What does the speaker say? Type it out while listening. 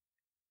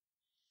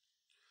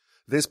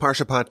This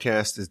Parsha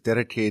Podcast is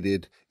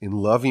dedicated in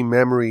loving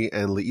memory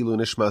and Le'ilu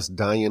Nishmas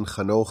Dayan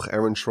Chanoch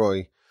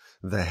Ehrentreu,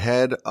 the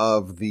head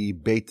of the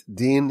Beit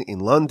Din in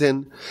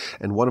London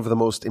and one of the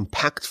most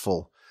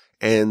impactful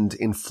and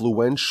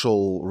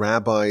influential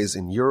rabbis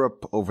in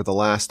Europe over the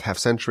last half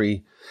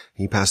century.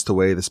 He passed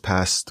away this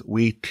past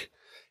week.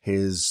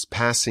 His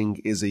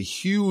passing is a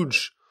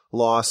huge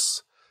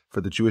loss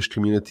for the Jewish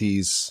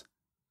communities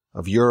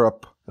of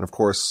Europe and, of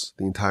course,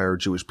 the entire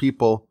Jewish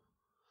people.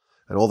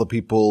 And all the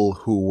people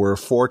who were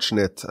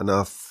fortunate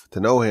enough to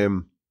know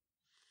him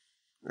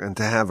and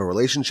to have a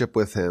relationship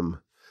with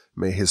him,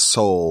 may his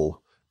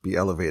soul be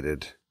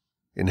elevated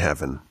in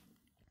heaven.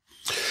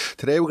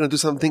 Today we're going to do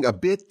something a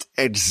bit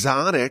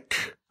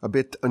exotic, a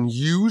bit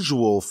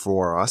unusual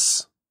for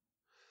us.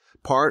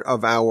 Part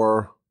of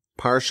our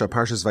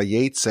Parshas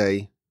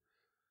Vayeitzei,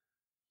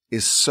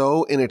 is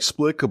so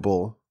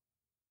inexplicable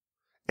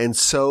and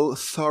so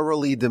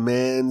thoroughly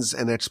demands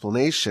an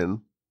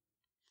explanation.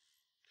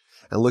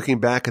 And looking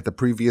back at the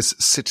previous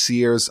 6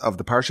 years of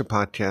the Parsha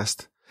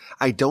Podcast,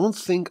 I don't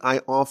think I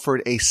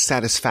offered a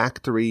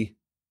satisfactory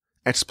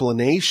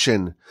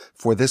explanation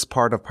for this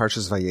part of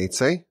Parshas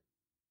Vayeitzei.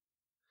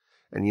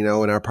 And in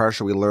our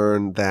Parsha we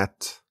learn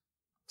that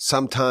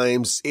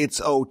sometimes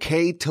it's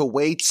okay to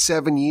wait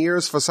 7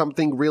 years for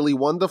something really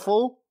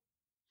wonderful.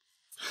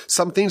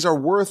 Some things are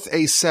worth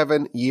a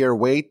 7-year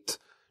wait.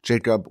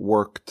 Jacob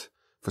worked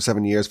for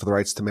 7 years for the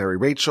rights to marry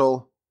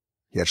Rachel.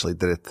 He actually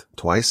did it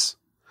twice.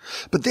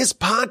 But this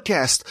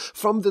podcast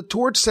from the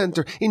Torch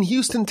Center in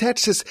Houston,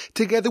 Texas,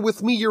 together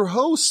with me, your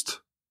host,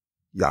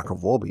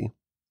 Yaakov Wolbe,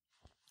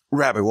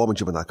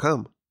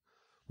 RabbiWolbe.com,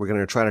 we're going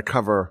to try to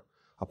cover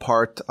a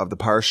part of the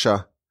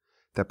Parsha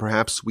that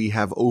perhaps we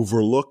have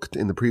overlooked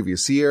in the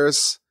previous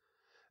years,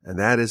 and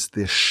that is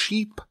the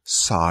sheep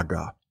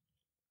saga.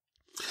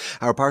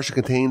 Our Parsha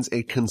contains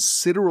a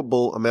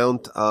considerable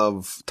amount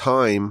of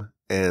time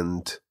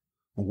and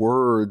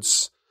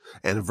words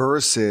and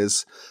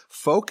verses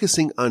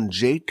focusing on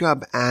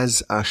Jacob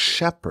as a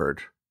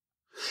shepherd.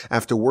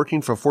 After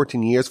working for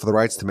 14 years for the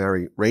rights to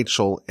marry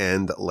Rachel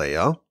and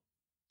Leah,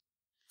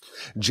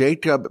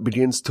 Jacob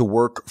begins to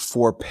work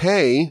for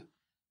pay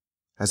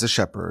as a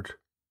shepherd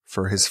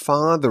for his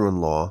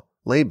father-in-law,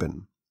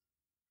 Laban.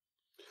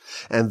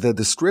 And the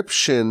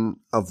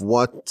description of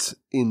what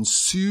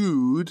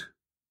ensued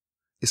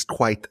is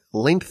quite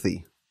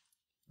lengthy.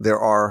 There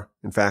are,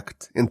 in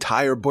fact,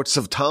 entire books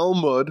of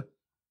Talmud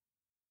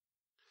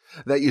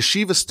that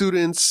yeshiva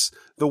students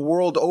the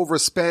world over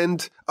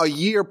spend a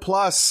year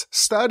plus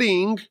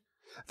studying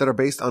that are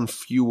based on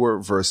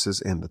fewer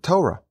verses in the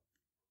Torah.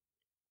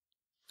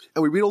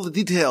 And we read all the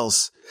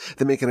details.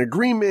 They make an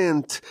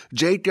agreement.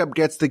 Jacob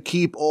gets to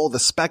keep all the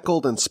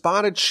speckled and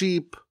spotted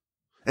sheep,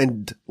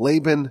 and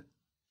Laban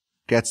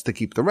gets to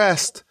keep the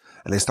rest.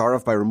 And they start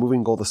off by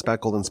removing all the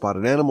speckled and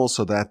spotted animals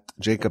so that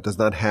Jacob does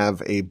not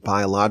have a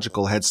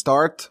biological head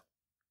start.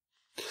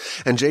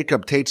 And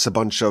Jacob takes a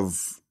bunch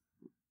of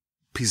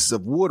pieces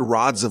of wood,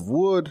 rods of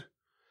wood,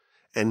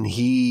 and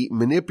he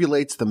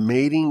manipulates the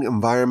mating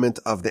environment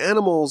of the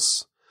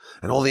animals,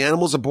 and all the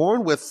animals are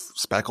born with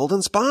speckled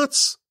and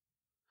spots.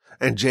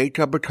 And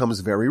Jacob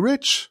becomes very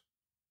rich.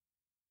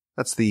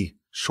 That's the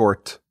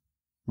short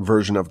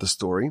version of the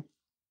story.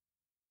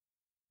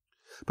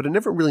 But it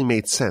never really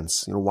made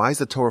sense. Why is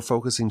the Torah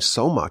focusing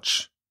so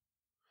much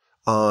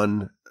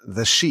on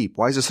the sheep?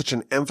 Why is there such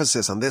an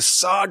emphasis on this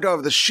saga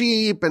of the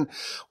sheep and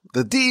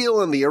the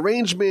deal and the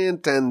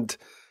arrangement and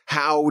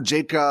how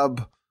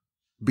Jacob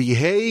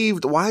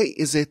behaved? Why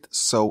is it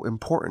so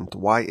important?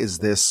 Why is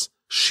this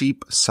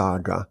sheep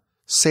saga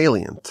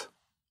salient?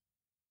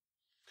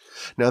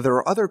 Now, there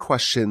are other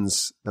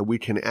questions that we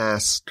can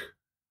ask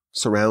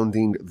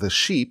surrounding the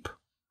sheep.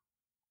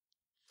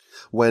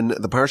 When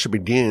the Parsha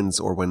begins,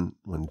 or when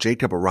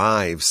Jacob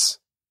arrives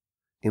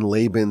in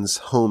Laban's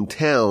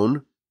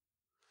hometown,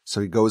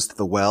 so he goes to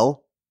the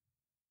well,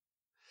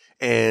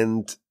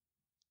 and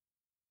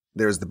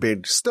there's the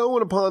big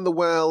stone upon the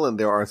well, and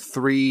there are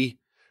 3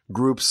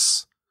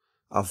 groups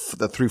of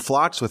the 3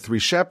 flocks with 3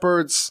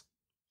 shepherds,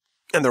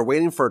 and they're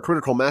waiting for a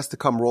critical mass to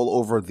come roll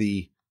over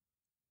the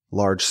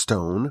large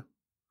stone.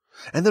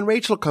 And then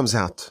Rachel comes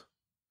out,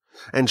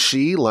 and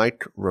she,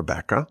 like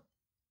Rebecca,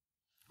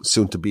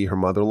 soon to be her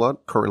mother-in-law,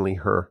 currently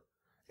her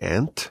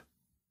aunt,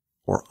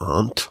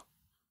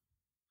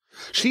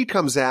 she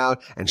comes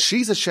out, and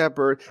she's a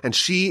shepherd, and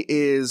she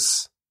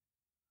is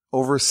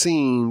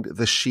overseeing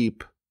the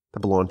sheep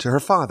that belonged to her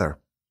father.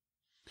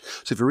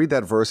 So if you read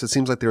that verse, it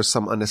seems like there's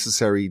some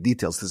unnecessary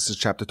details. This is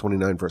chapter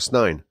 29, verse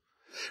 9.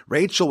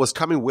 Rachel was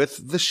coming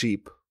with the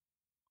sheep,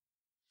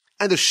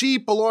 and the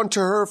sheep belonged to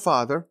her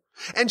father,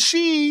 and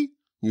she,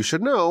 you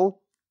should know,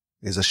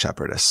 is a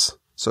shepherdess.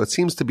 So it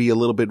seems to be a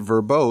little bit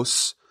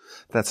verbose.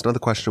 That's another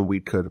question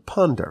we could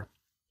ponder.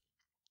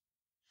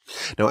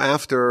 Now,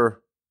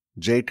 after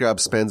Jacob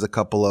spends a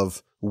couple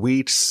of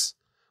weeks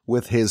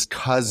with his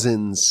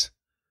cousins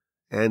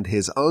and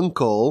his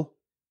uncle,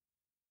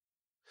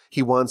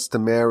 he wants to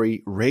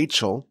marry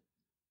Rachel,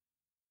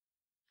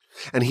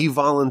 and he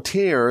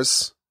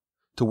volunteers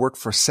to work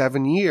for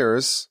 7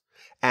 years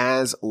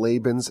as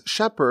Laban's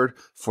shepherd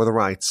for the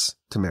rights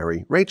to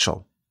marry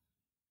Rachel.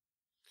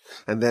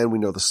 And then we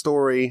know the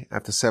story.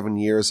 After 7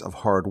 years of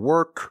hard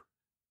work,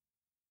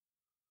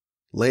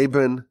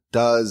 Laban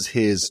does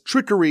his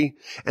trickery,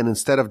 and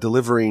instead of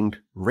delivering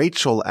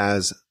Rachel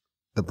as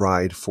the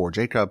bride for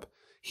Jacob,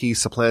 he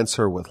supplants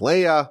her with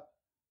Leah,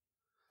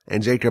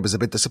 and Jacob is a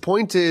bit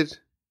disappointed,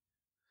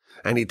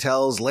 and he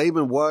tells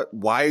Laban,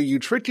 why are you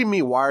tricking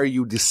me? Why are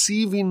you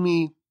deceiving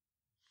me?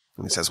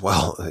 And he says,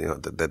 well,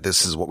 that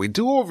this is what we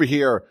do over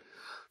here.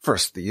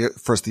 First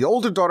the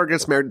older daughter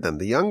gets married, then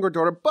the younger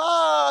daughter,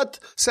 but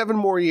 7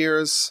 more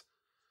years,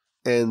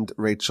 and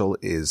Rachel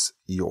is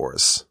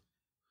yours.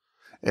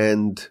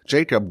 And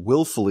Jacob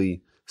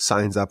willfully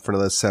signs up for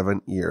another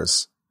 7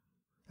 years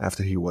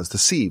after he was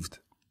deceived.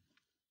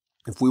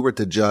 If we were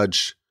to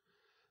judge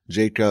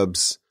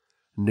Jacob's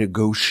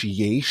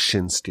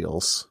negotiation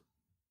skills,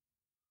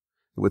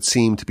 it would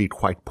seem to be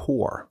quite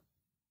poor.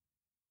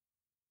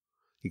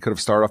 He could have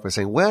started off by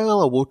saying,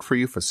 well, I'll work for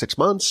you for 6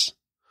 months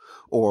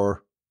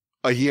or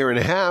a year and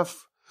a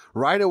half.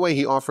 Right away,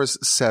 he offers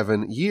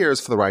 7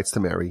 years for the rights to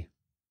marry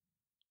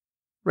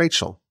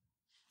Rachel.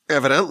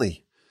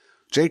 Evidently,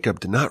 Jacob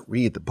did not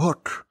read the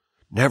book,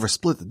 never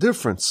split the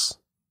difference.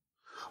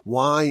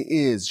 Why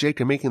is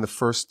Jacob making the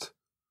first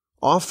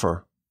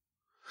offer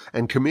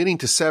and committing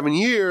to 7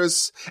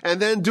 years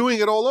and then doing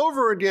it all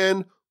over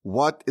again?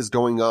 What is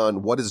going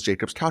on? What is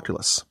Jacob's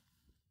calculus?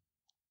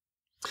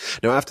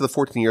 Now, after the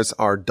 14 years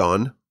are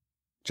done,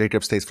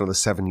 Jacob stays for the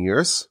 7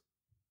 years,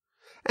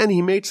 and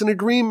he makes an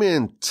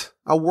agreement.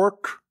 I'll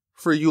work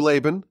for you,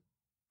 Laban,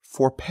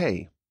 for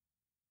pay.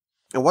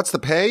 And what's the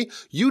pay?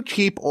 You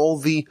keep all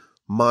the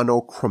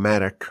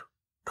monochromatic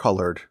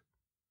colored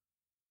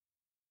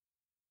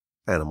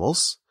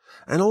animals,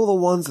 and all the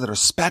ones that are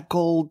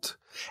speckled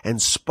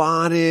and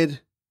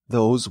spotted,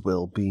 those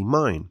will be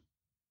mine.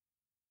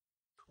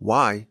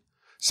 Why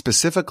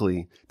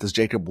specifically does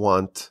Jacob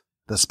want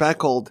the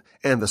speckled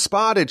and the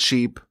spotted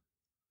sheep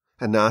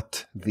and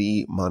not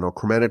the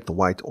monochromatic, the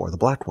white or the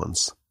black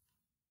ones?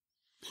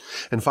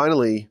 And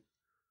finally,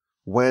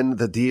 when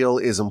the deal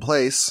is in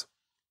place,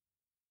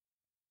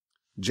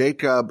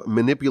 Jacob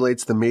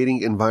manipulates the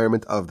mating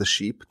environment of the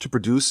sheep to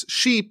produce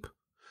sheep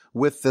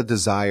with the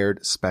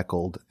desired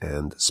speckled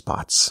and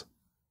spots.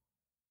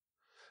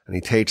 And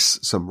he takes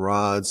some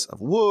rods of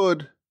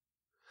wood,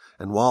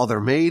 and while they're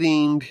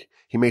mating,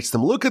 he makes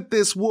them look at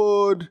this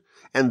wood,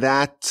 and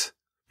that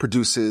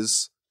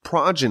produces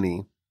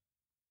progeny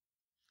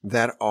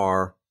that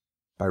are,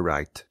 by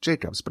right,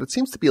 Jacob's. But it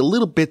seems to be a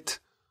little bit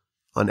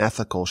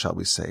unethical, shall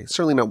we say.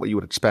 Certainly not what you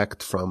would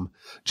expect from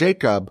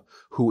Jacob,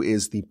 who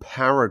is the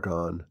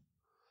paragon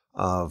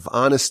of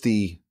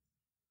honesty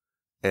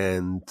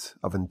and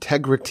of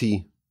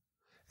integrity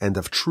and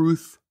of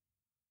truth.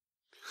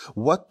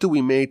 What do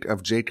we make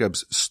of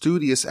Jacob's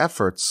studious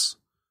efforts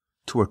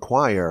to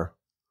acquire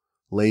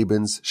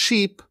Laban's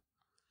sheep,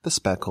 the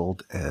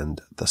speckled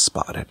and the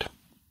spotted?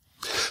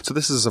 So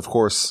this is, of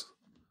course,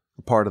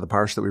 a part of the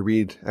parsha that we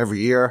read every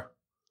year.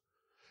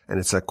 And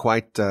it's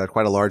quite a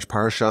large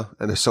parsha,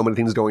 and there's so many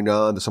things going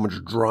on. There's so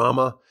much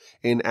drama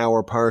in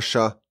our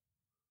parsha.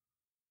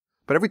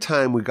 But every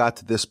time we got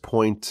to this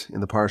point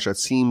in the parsha, it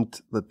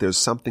seemed that there's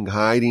something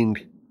hiding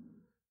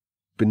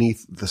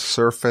beneath the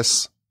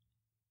surface.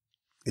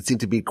 It seemed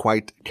to be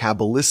quite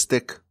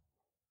Kabbalistic.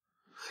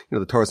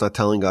 The Torah is not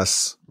telling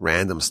us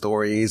random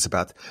stories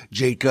about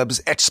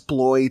Jacob's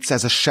exploits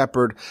as a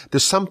shepherd.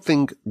 There's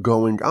something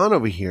going on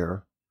over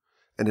here,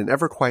 and it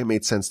never quite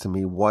made sense to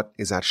me what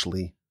is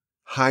actually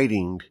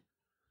hiding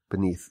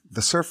beneath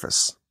the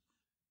surface.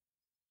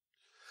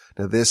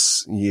 Now,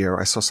 this year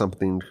I saw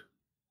something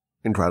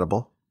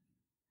incredible,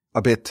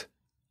 a bit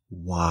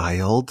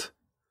wild,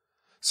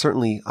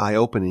 certainly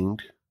eye-opening,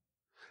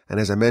 and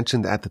as I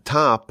mentioned at the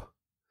top,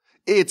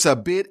 it's a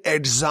bit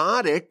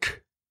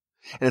exotic,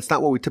 and it's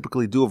not what we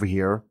typically do over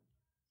here,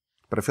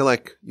 but I feel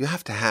like you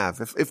have to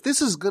have, if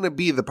this is going to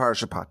be the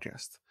Parsha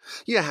Podcast,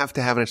 you have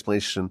to have an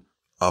explanation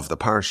of the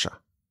Parsha.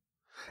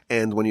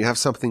 And when you have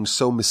something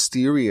so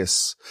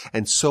mysterious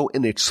and so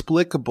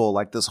inexplicable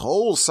like this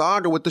whole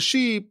saga with the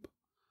sheep,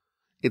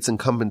 it's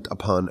incumbent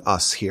upon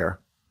us here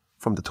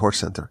from the Torah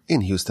Center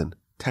in Houston,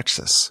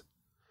 Texas,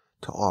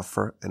 to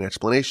offer an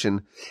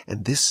explanation.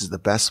 And this is the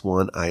best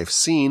one I have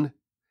seen.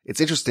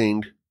 It's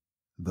interesting,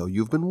 though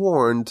you've been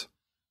warned.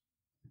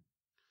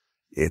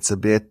 It's a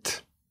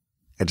bit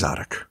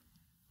exotic.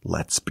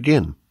 Let's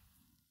begin.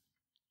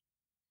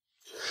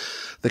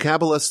 The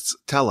Kabbalists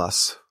tell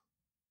us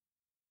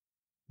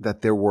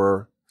that there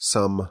were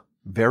some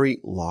very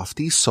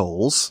lofty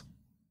souls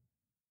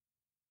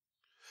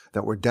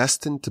that were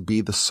destined to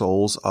be the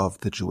souls of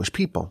the Jewish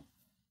people.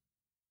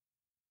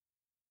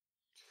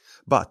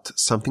 But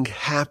something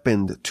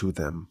happened to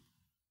them.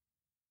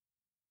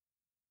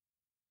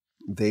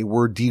 They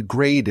were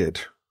degraded.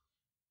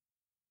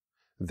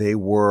 They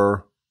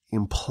were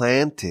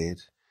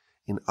implanted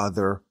in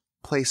other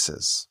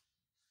places.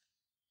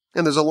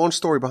 And there's a long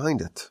story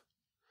behind it.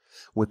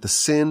 With the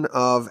sin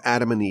of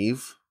Adam and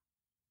Eve,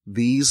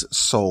 these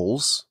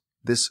souls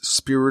this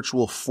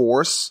spiritual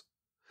force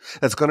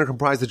that's going to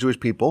comprise the Jewish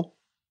people,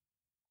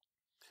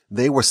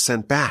 they were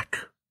sent back.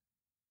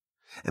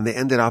 And they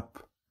ended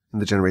up in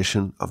the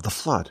generation of the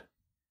flood.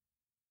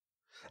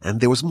 And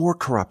there was more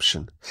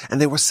corruption. And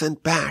they were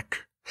sent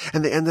back.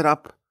 And they ended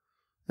up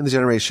in the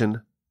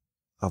generation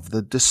of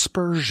the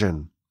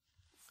dispersion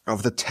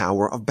of the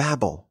Tower of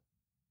Babel.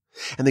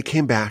 And they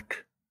came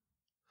back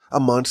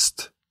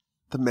amongst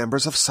the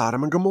members of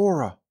Sodom and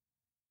Gomorrah.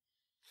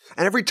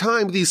 And every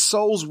time these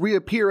souls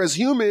reappear as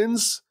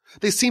humans,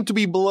 they seem to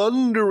be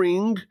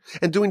blundering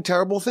and doing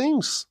terrible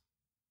things.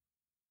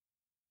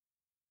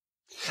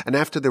 And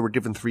after they were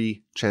given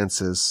 3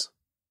 chances,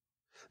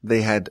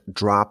 they had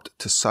dropped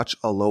to such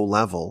a low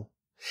level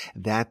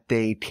that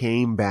they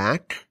came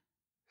back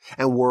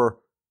and were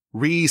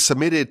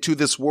resubmitted to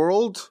this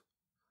world,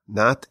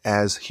 not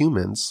as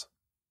humans,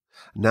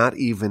 not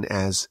even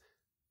as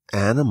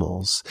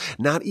animals,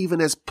 not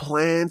even as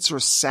plants or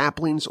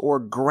saplings or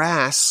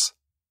grass,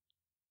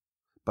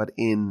 but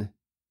in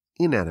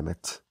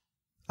inanimate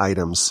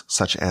items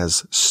such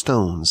as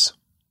stones.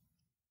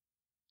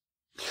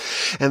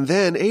 And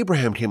then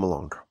Abraham came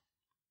along.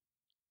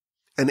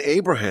 And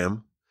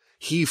Abraham,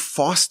 he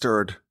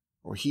fostered,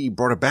 or he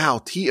brought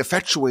about, he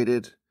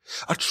effectuated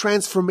a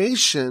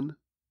transformation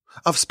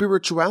of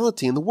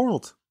spirituality in the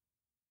world.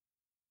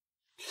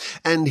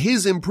 And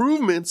his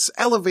improvements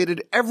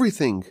elevated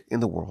everything in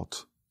the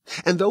world.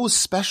 And those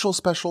special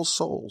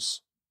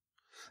souls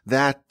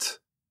that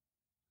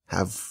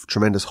have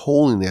tremendous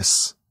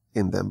holiness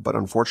in them, but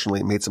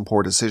unfortunately made some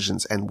poor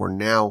decisions and were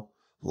now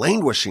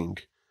languishing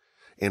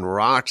in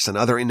rocks and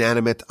other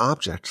inanimate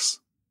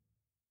objects.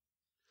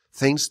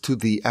 Thanks to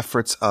the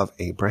efforts of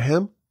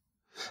Abraham,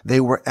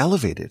 they were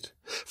elevated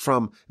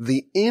from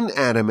the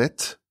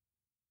inanimate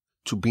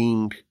to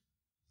being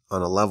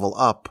on a level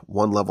up,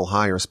 one level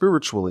higher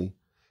spiritually,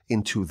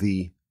 into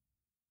the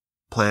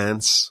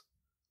plants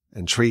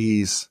and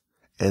trees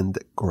and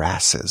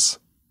grasses.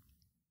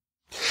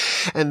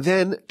 And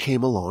then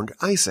came along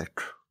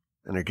Isaac.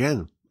 And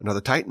again,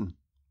 another titan,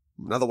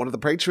 another one of the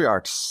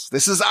patriarchs.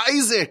 This is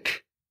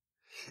Isaac.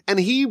 And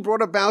he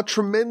brought about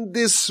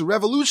tremendous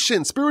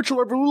revolution, spiritual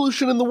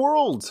revolution in the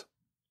world.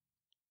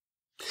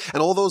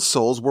 And all those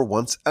souls were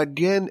once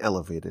again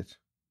elevated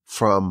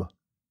from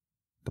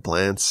the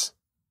plants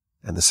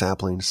and the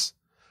saplings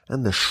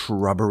and the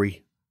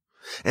shrubbery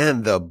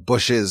and the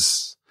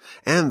bushes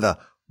and the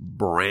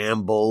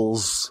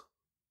brambles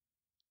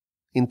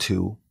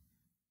into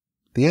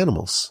the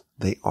animals.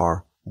 They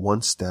are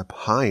one step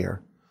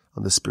higher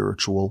on the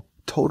spiritual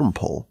totem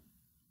pole.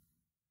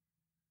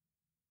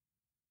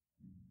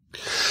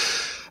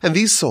 And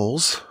these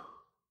souls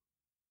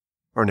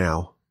are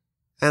now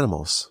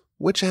animals.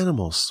 Which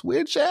animals?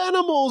 Which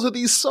animals are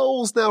these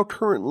souls now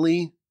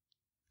currently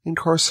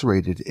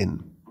incarcerated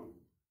in?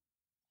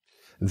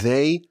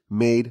 They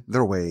made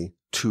their way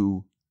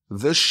to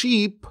the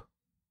sheep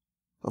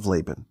of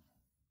Laban.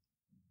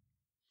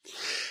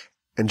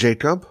 And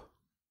Jacob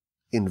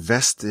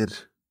invested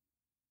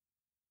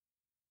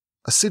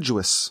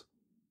assiduous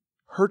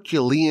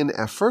Herculean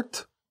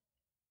effort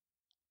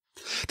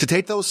to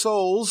take those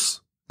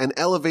souls and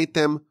elevate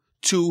them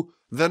to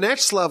the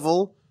next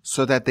level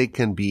so that they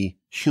can be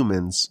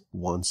humans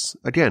once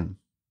again.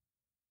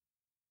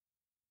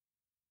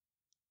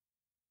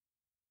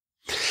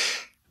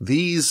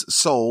 These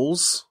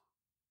souls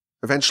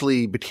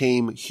eventually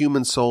became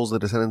human souls, the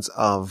descendants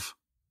of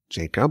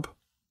Jacob,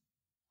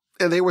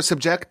 and they were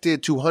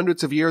subjected to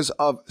hundreds of years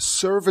of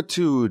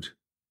servitude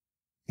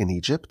in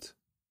Egypt.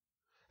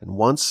 And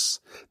once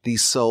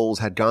these souls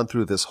had gone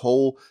through this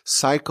whole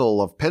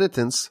cycle of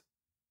penitence,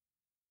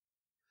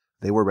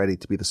 they were ready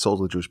to be the souls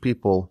of the Jewish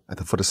people at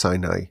the foot of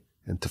Sinai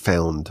and to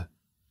found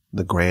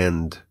the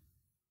grand,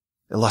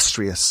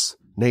 illustrious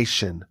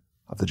nation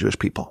of the Jewish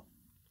people.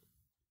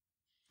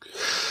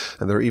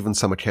 And there are even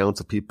some accounts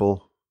of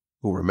people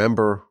who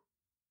remember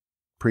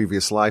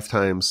previous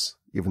lifetimes,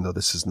 even though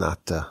this is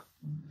not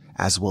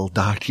as well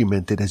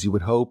documented as you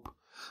would hope.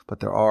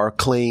 But there are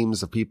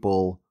claims of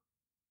people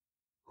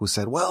who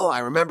said, well, I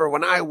remember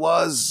when I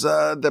was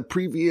the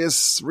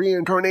previous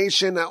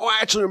reincarnation. I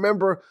actually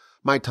remember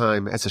my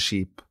time as a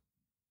sheep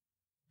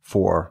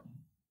for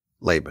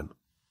Laban.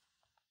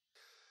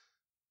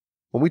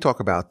 When we talk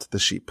about the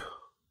sheep,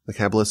 the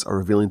Kabbalists are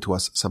revealing to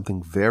us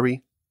something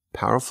very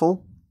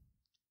powerful.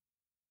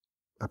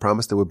 I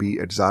promised it would be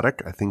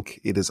exotic. I think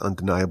it is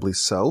undeniably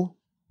so.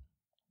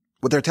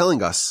 What they're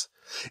telling us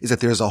is that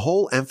there's a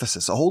whole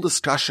emphasis, a whole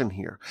discussion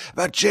here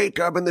about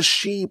Jacob and the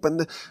sheep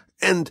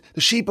and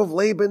the sheep of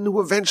Laban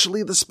who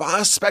eventually the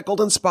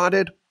speckled and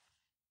spotted.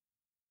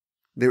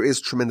 There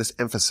is tremendous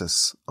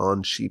emphasis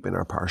on sheep in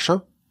our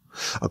Parsha.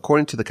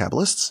 According to the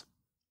Kabbalists,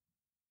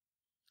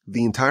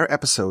 the entire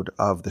episode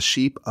of the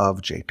sheep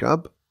of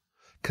Jacob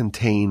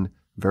contain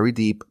very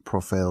deep,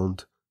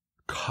 profound,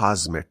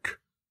 cosmic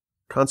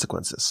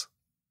consequences.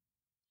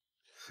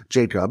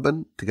 Jacob,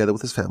 and together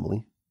with his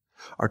family,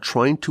 are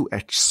trying to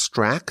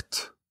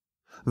extract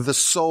the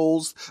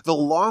souls, the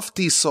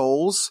lofty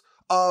souls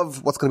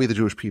of what's going to be the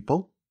Jewish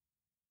people,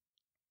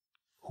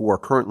 who are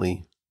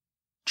currently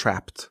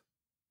trapped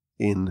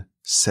in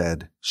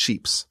said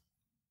sheeps.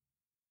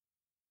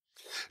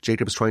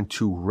 Jacob is trying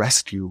to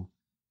rescue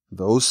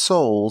those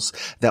souls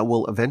that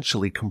will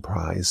eventually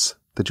comprise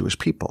the Jewish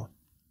people.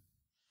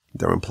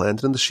 They're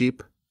implanted in the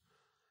sheep,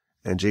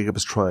 and Jacob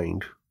is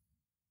trying,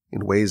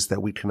 in ways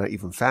that we cannot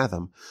even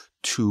fathom,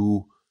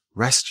 to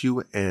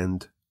rescue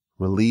and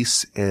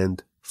release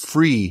and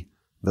free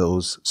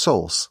those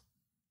souls.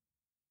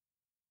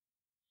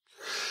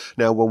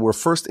 Now, when we're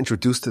first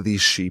introduced to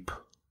these sheep,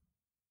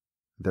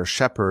 their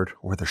shepherd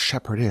or their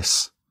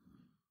shepherdess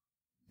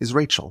is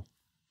Rachel.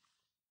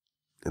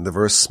 And the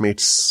verse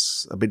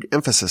makes a big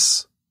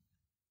emphasis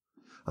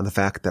on the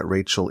fact that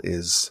Rachel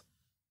is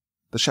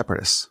the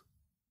shepherdess.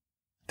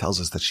 It tells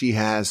us that she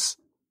has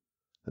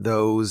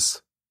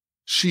those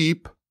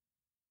sheep,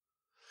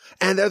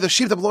 and they're the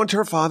sheep that belong to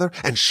her father,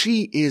 and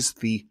she is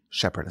the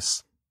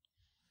shepherdess.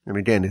 And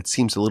again, it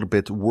seems a little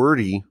bit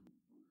wordy.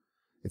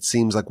 It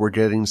seems like we're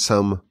getting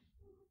some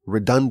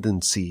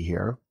redundancy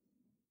here.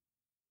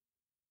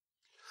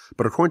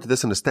 But according to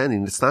this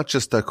understanding, it's not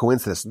just a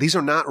coincidence. These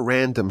are not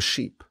random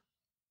sheep.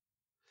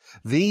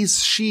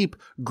 These sheep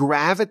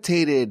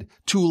gravitated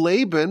to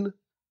Laban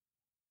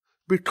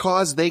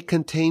because they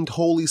contained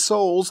holy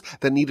souls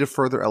that needed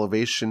further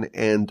elevation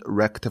and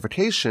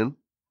rectification.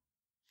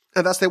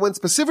 And thus they went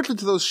specifically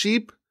to those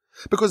sheep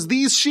because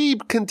these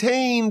sheep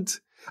contained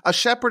a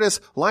shepherdess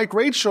like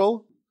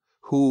Rachel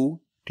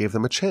who gave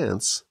them a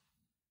chance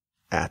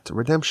at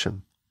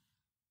redemption.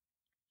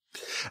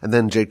 And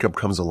then Jacob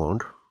comes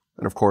along,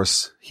 and of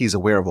course he's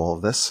aware of all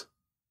of this.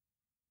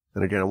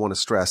 And again, I want to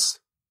stress,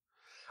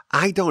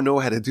 I don't know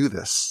how to do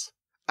this.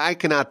 I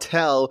cannot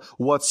tell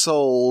what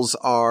souls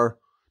are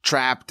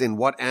trapped in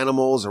what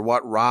animals or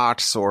what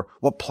rocks or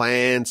what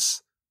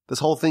plants. This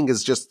whole thing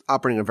is just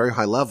operating at a very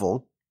high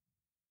level.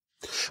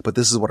 But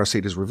this is what our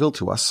sages revealed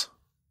to us.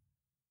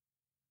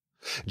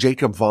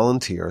 Jacob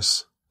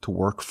volunteers to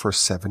work for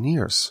 7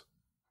 years.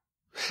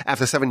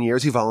 After 7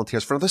 years, he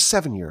volunteers for another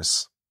 7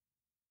 years.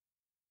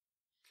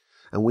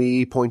 And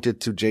we pointed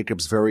to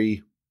Jacob's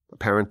very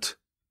apparent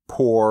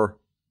poor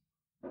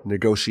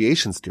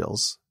negotiation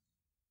skills.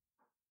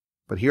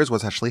 But here's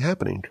what's actually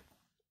happening.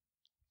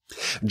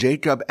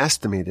 Jacob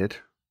estimated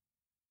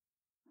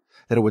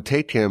that it would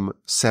take him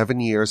 7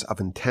 years of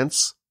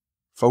intense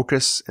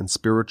focus and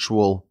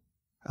spiritual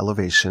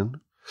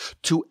elevation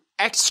to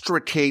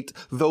extricate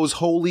those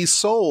holy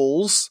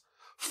souls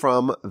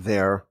from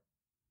their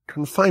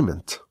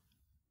confinement.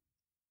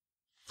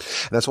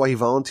 That's why he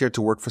volunteered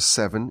to work for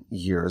 7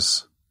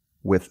 years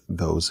with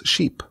those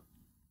sheep.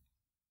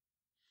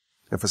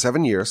 And for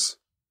 7 years,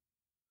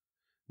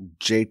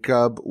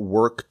 Jacob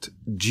worked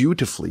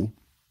dutifully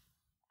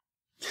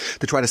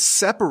to try to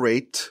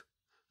separate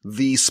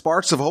the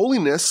sparks of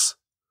holiness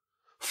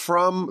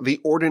from the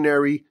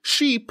ordinary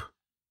sheep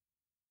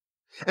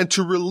and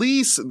to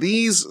release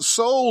these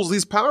souls,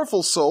 these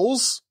powerful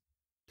souls,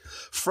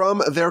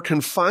 from their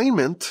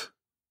confinement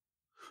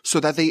so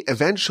that they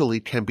eventually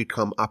can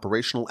become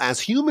operational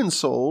as human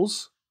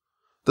souls,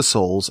 the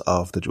souls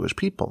of the Jewish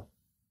people.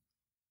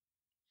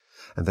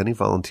 And then he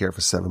volunteered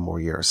for 7 more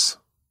years.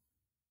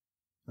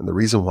 And the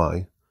reason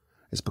why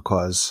is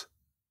because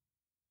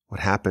what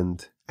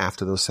happened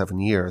after those 7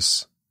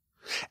 years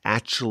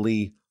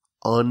actually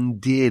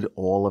undid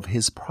all of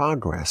his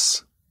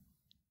progress.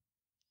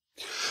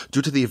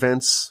 Due to the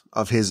events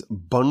of his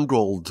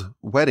bungled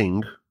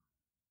wedding,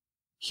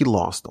 he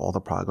lost all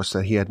the progress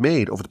that he had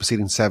made over the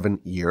preceding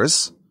 7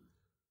 years,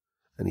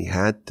 and he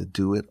had to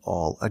do it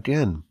all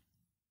again.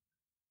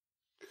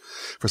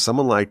 For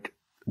someone like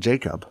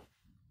Jacob,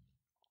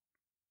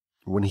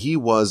 when he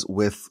was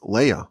with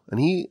Leah,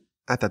 and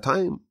at that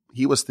time,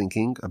 he was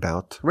thinking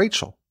about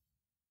Rachel.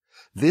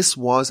 This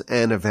was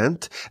an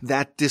event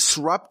that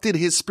disrupted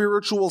his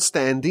spiritual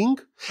standing,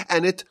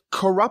 and it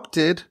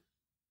corrupted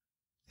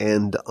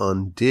and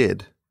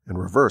undid and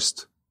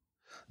reversed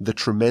the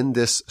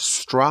tremendous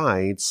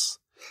strides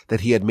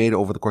that he had made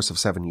over the course of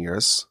 7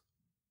 years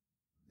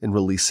in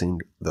releasing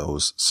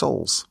those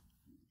souls.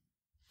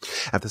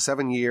 After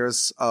 7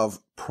 years of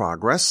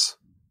progress,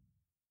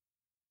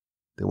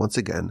 they once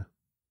again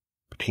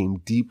became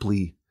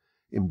deeply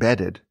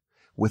embedded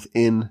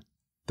within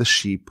the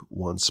sheep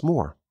once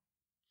more.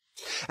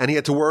 And he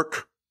had to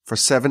work for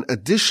 7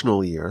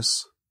 additional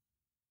years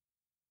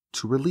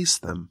to release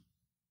them.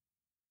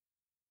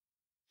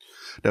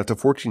 Now, after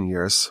 14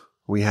 years,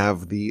 we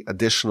have the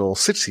additional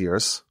 6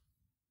 years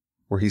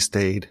where he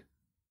stayed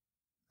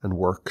and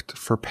worked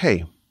for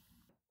pay.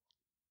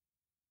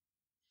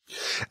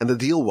 And the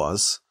deal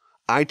was,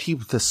 I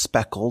keep the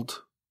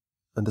speckled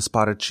and the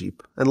spotted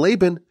sheep. And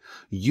Laban,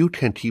 you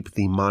can keep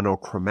the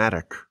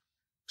monochromatic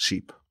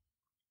sheep.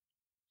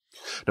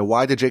 Now,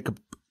 why did Jacob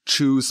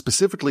choose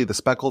specifically the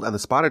speckled and the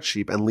spotted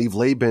sheep and leave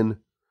Laban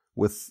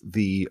with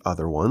the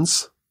other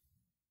ones?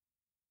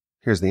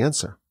 Here's the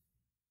answer.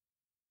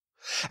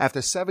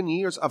 After 7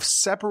 years of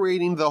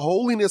separating the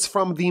holiness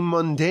from the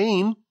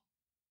mundane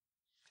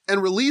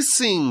and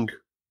releasing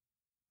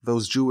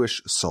those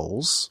Jewish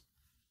souls,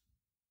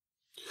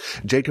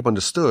 Jacob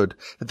understood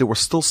that there were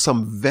still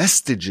some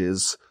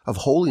vestiges of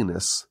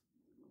holiness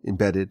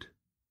embedded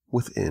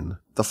within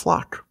the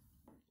flock.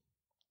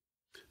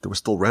 There were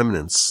still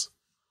remnants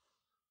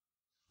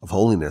of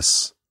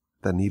holiness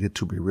that needed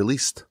to be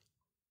released.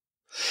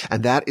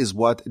 And that is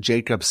what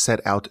Jacob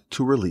set out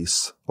to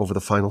release over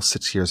the final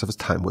 6 years of his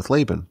time with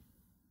Laban.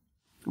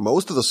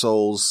 Most of the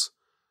souls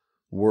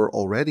were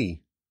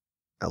already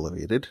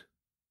elevated,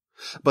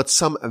 but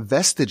some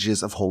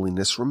vestiges of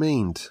holiness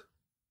remained.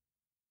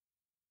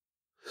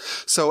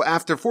 So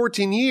after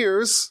 14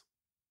 years,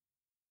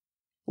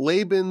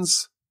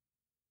 Laban's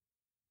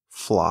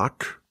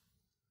flock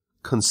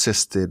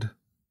consisted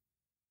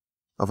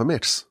of a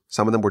mix.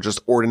 Some of them were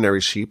just ordinary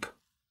sheep,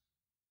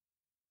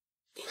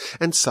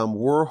 and some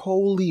were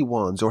holy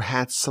ones or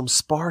had some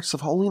sparks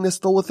of holiness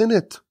still within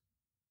it.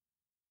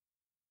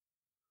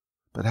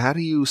 But how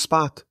do you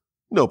spot,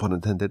 no pun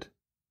intended,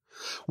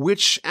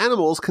 which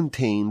animals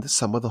contained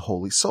some of the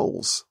holy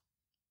souls?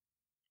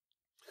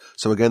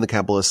 So again, the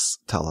Kabbalists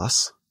tell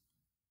us,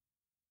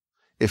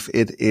 if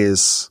it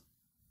is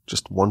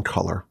just one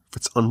color, if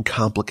it's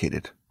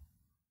uncomplicated,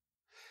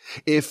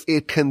 if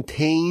it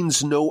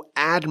contains no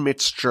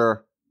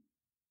admixture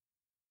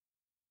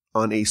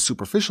on a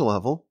superficial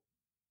level,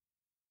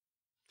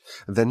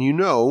 then you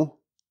know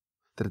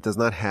that it does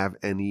not have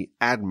any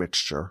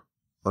admixture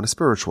on a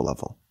spiritual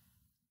level.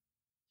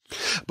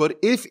 But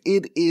if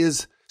it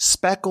is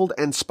speckled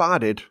and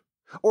spotted,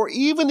 or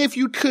even if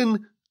you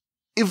can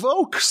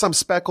evoke some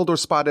speckled or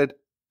spotted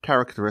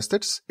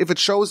characteristics, if it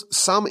shows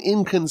some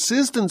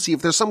inconsistency,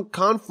 if there's some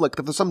conflict,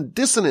 if there's some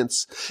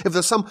dissonance, if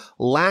there's some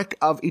lack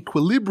of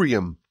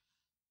equilibrium,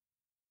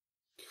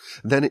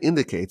 then it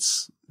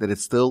indicates that it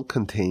still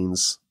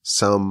contains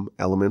some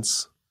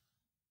elements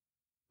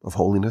of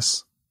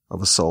holiness,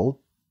 of a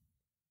soul,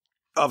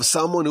 of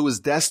someone who is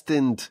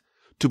destined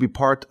to be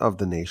part of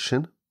the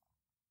nation.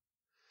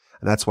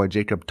 And that's why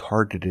Jacob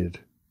targeted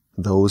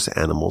those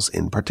animals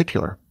in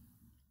particular.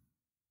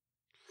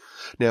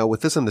 Now,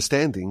 with this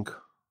understanding,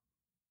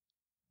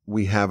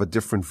 we have a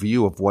different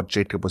view of what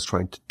Jacob was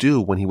trying to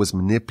do when he was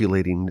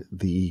manipulating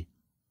the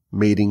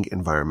mating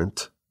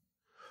environment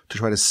to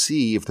try to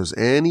see if there's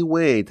any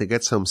way to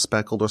get some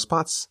speckled or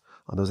spots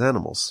on those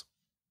animals.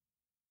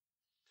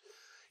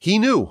 He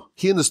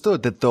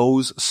understood that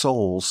those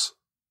souls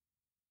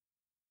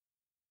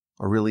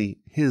are really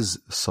his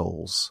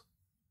souls.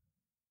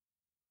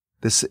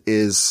 This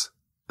is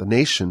the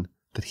nation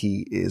that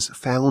he is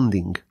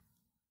founding.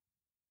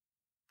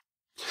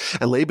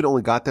 And Laban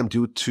only got them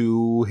due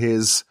to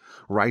his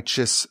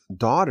righteous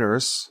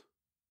daughters.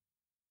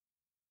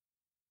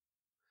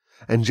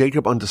 And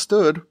Jacob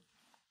understood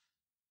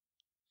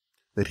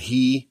that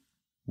he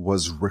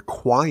was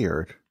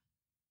required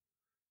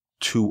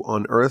to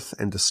unearth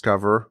and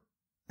discover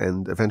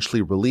and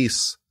eventually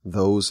release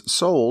those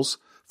souls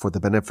for the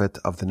benefit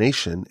of the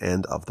nation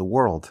and of the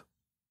world.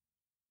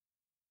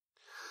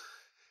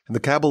 And the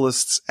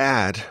Kabbalists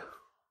add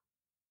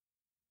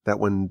that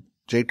when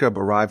Jacob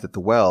arrived at the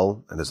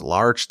well, and there's a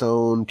large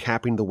stone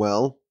capping the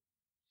well,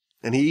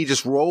 and he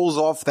just rolls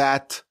off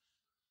that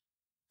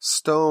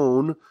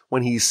stone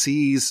when he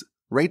sees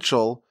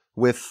Rachel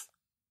with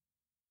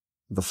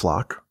the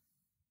flock,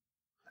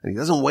 and he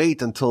doesn't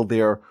wait until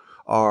there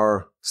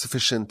are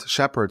sufficient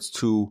shepherds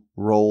to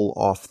roll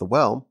off the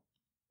well.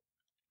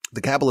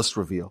 The Kabbalists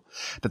reveal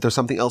that there's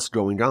something else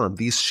going on.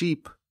 These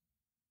sheep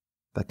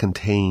that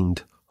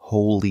contained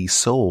holy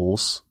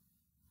souls,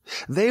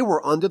 they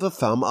were under the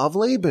thumb of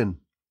Laban.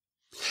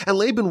 And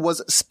Laban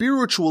was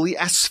spiritually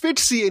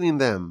asphyxiating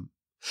them.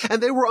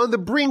 And they were on the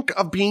brink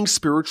of being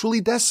spiritually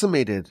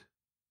decimated.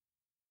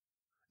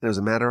 And it was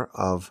a matter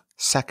of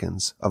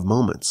seconds, of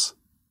moments.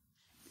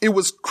 It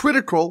was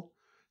critical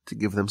to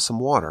give them some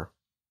water.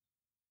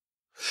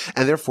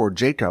 And therefore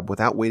Jacob,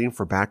 without waiting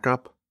for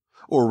backup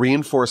or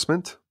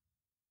reinforcement,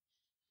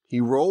 he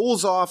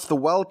rolls off the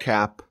well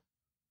cap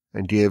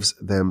and gives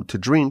them to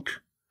drink,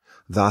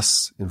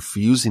 thus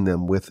infusing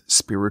them with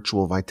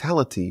spiritual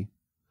vitality.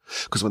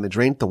 Because when they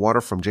drank the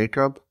water from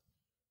Jacob,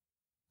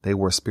 they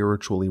were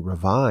spiritually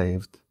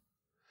revived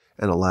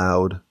and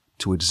allowed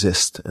to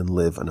exist and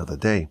live another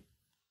day.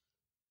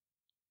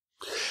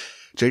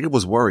 Jacob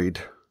was worried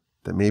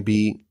that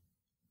maybe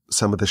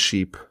some of the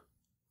sheep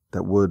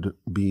that would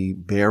be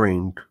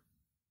bearing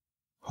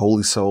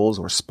holy souls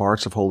or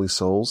sparks of holy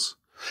souls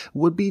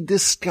would be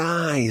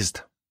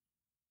disguised,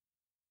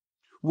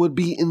 would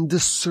be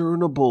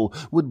indiscernible,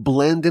 would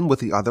blend in with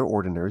the other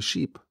ordinary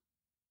sheep.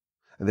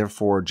 And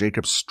therefore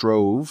Jacob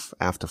strove,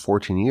 after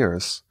 14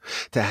 years,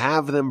 to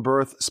have them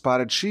birth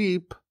spotted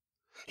sheep.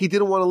 He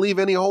didn't want to leave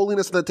any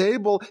holiness on the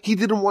table. He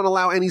didn't want to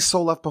allow any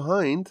soul left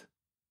behind.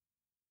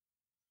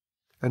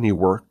 And he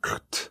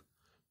worked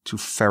to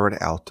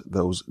ferret out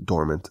those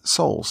dormant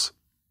souls.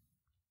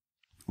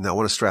 Now I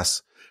want to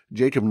stress,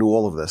 Jacob knew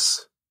all of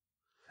this.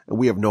 And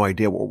we have no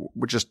idea.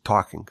 We're just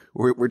talking.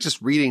 We're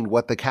just reading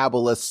what the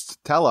Kabbalists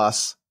tell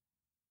us.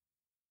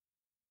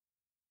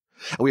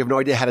 And we have no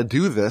idea how to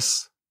do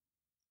this.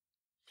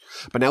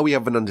 But now we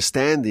have an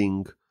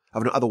understanding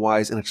of an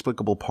otherwise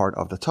inexplicable part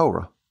of the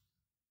Torah.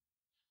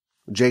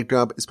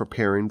 Jacob is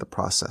preparing the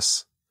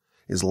process,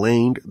 is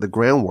laying the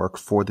groundwork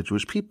for the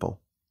Jewish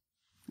people.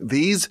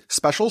 These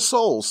special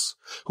souls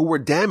who were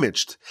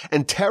damaged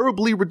and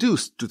terribly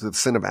reduced due to the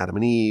sin of Adam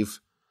and Eve,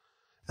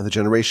 and the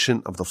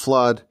generation of the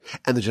flood,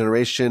 and the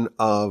generation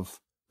of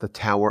the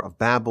Tower of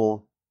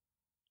Babel,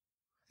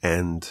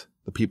 and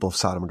the people of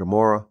Sodom and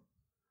Gomorrah,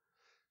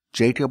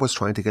 Jacob was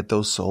trying to get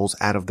those souls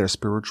out of their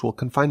spiritual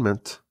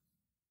confinement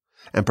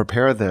and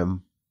prepare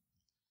them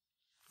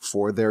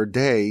for their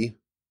day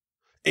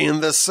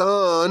in the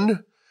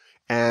sun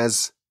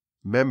as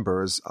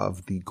members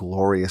of the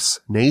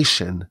glorious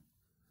nation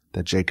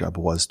that Jacob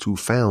was to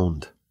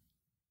found.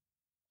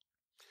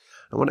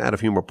 I want to add a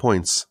few more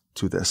points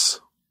to this.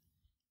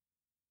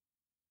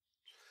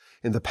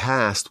 In the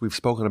past, we've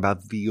spoken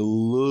about the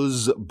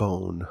Luz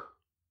bone.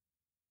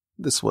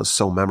 This was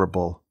so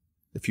memorable.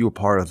 If you were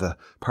part of the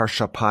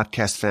Parsha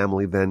Podcast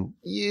family, then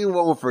you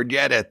won't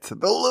forget it.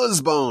 The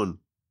Luz bone.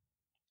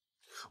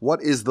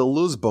 What is the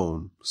Luz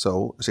bone?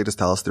 So, Sages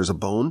tell us there's a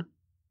bone,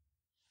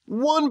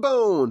 one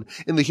bone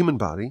in the human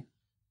body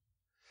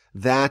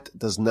that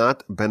does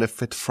not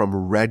benefit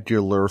from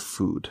regular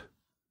food.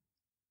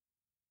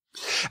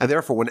 And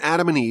therefore, when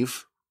Adam and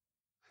Eve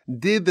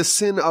did the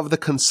sin of the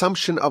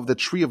consumption of the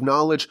tree of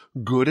knowledge,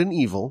 good and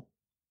evil,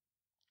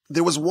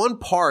 there was one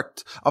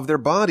part of their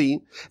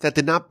body that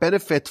did not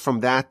benefit from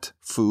that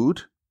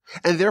food,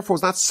 and therefore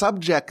was not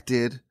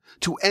subjected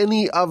to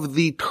any of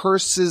the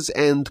curses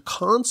and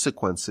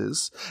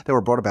consequences that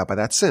were brought about by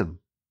that sin.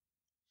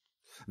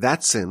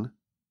 That sin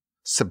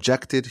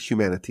subjected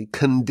humanity,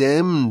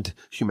 condemned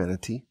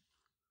humanity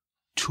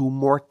to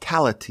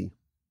mortality.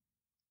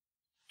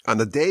 On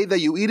the day that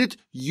you eat it,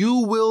 you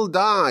will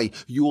die.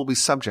 You will be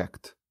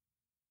subject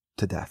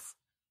to death.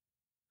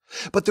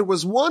 But there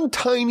was one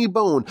tiny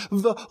bone,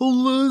 the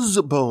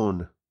Luz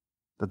bone,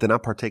 that did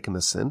not partake in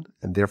the sin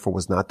and therefore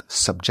was not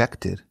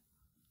subjected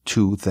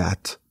to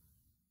that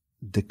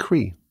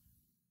decree.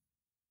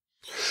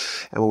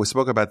 And when we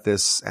spoke about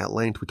this at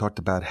length, we talked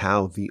about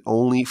how the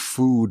only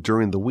food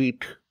during the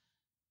week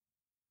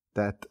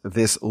that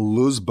this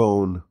Luz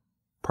bone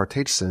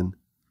partakes in,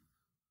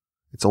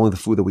 it's only the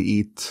food that we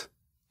eat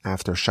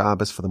after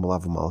Shabbos for the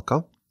Malav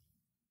Malka.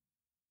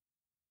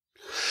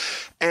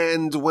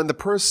 And when the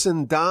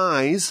person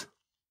dies,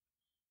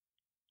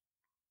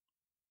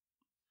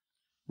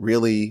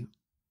 really,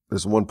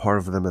 there's one part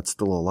of them that's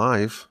still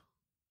alive.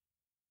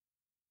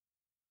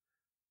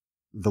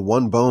 The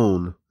one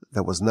bone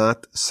that was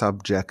not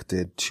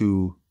subjected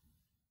to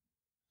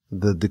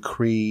the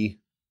decree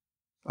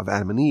of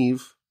Adam and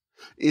Eve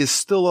is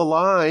still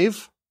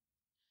alive,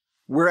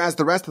 whereas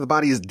the rest of the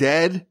body is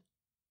dead.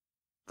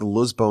 The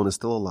Luz bone is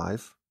still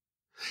alive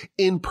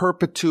in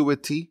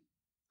perpetuity,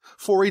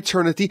 for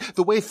eternity,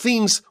 the way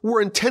things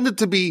were intended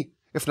to be,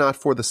 if not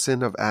for the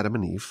sin of Adam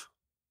and Eve.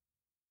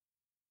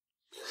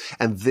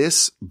 And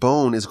this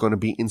bone is going to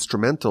be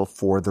instrumental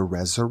for the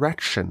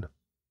resurrection.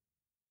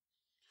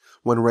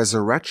 When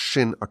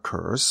resurrection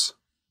occurs,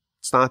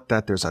 it's not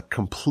that there's a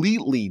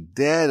completely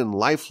dead and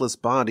lifeless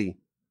body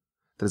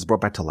that is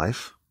brought back to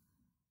life.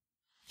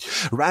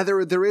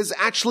 Rather, there is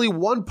actually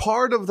one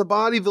part of the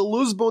body, the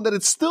Luz bone, that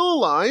is still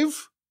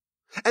alive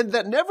and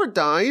that never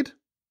died,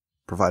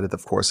 provided,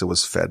 of course, it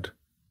was fed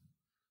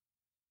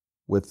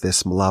with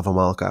this Malava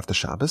Malka after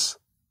Shabbos.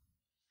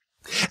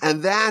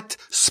 And that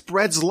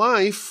spreads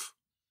life,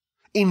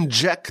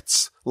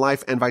 injects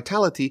life and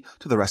vitality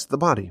to the rest of the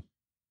body.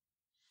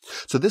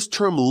 So this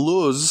term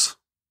Luz,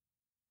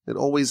 it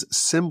always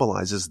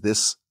symbolizes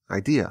this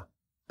idea,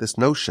 this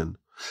notion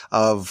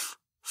of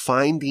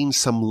finding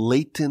some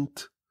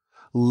latent,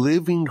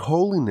 living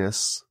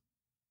holiness,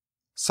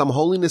 some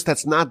holiness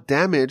that's not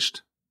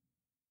damaged,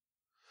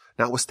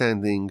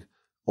 notwithstanding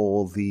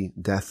all the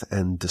death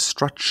and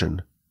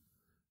destruction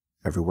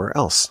everywhere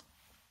else.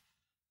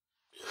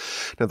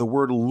 Now, the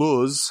word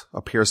Luz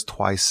appears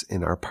twice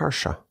in our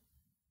Parsha.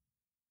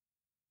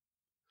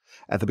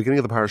 At the beginning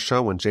of the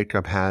Parsha, when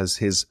Jacob has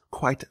his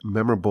quite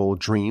memorable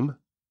dream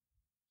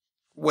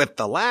with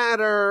the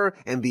ladder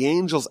and the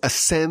angels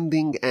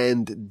ascending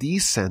and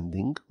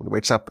descending, when he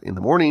wakes up in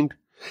the morning,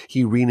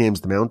 he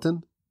renames the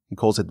mountain. He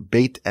calls it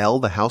Beit El,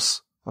 the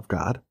house of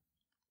God.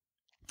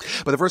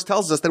 But the verse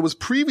tells us that it was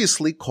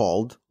previously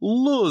called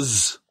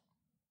Luz.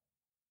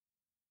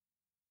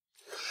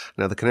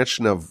 Now, the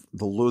connection of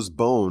the Luz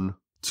bone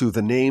to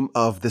the name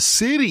of the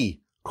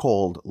city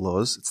called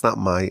Luz, it's not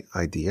my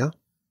idea.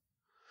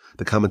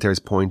 The commentaries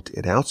point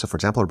it out. So, for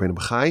example, Rabbeinu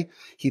Bachai,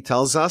 he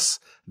tells us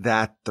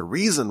that the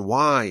reason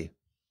why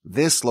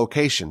this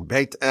location,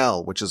 Beit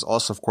El, which is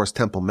also, of course,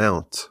 Temple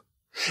Mount,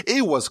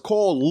 it was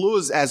called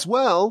Luz as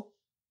well,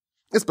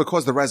 it's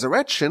because the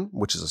resurrection,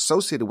 which is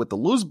associated with the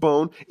Luz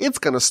bone, it's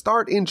going to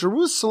start in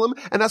Jerusalem,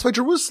 and that's why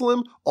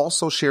Jerusalem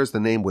also shares the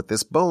name with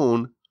this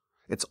bone.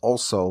 It's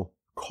also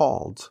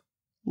called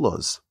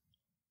Luz.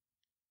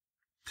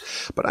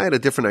 But I had a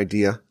different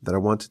idea that I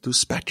wanted to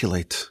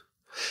speculate.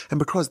 And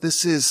because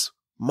this is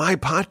my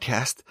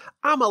podcast,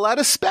 I'm allowed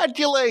to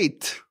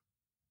speculate.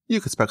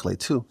 You could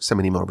speculate too. Send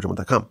me an email,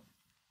 @RabbiJomo.com.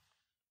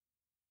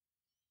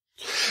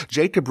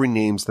 Jacob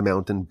renames the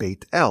mountain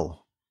Beit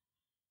El.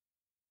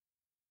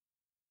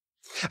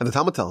 And the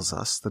Talmud tells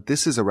us that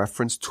this is a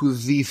reference to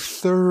the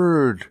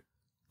third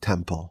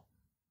temple.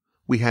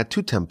 We had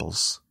two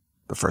temples.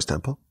 The first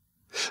temple,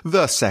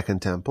 the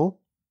second temple,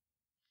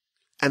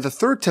 and the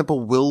third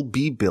temple will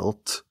be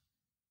built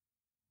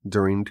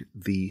during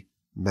the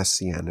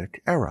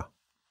Messianic era.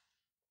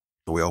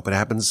 We hope it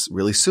happens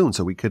really soon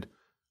so we could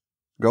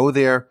go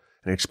there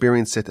and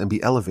experience it and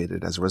be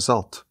elevated as a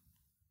result.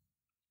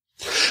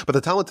 But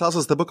the Talmud tells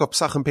us, the book of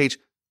Psachim, page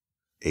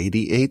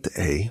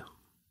 88a,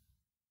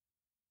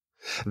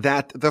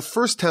 that the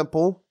first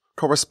temple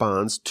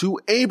corresponds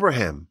to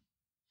Abraham.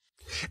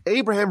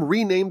 Abraham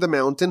renamed the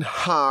mountain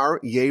Har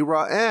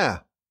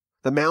Yera'eh,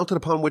 the mountain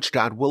upon which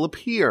God will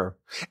appear.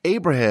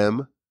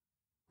 Abraham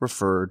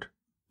referred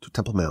to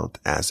Temple Mount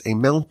as a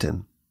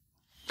mountain.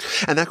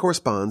 And that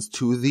corresponds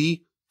to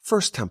the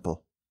first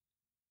temple.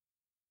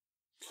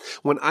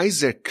 When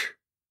Isaac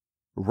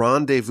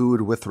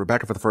rendezvoused with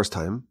Rebekah for the first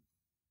time,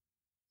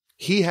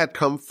 he had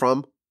come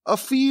from a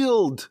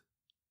field.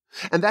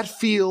 And that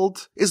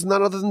field is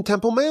none other than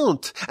Temple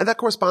Mount. And that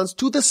corresponds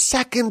to the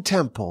second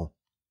temple.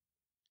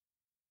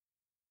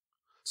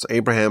 So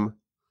Abraham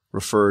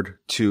referred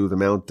to the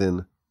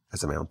mountain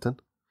as a mountain.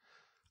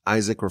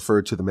 Isaac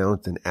referred to the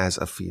mountain as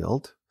a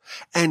field.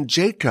 And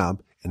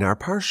Jacob, in our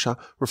Parsha,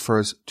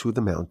 refers to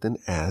the mountain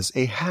as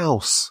a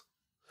house.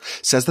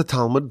 Says the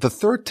Talmud, the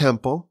third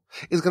temple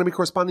is going to be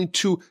corresponding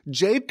to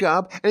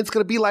Jacob, and it's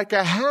going to be like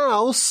a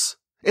house.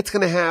 It's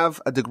going to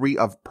have a degree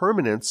of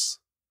permanence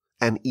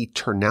and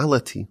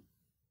eternality.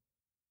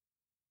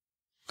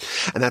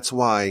 And that's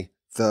why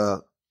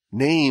the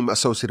name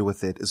associated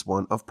with it is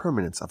one of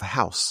permanence, of a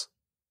house.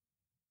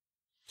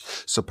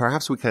 So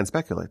perhaps we can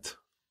speculate.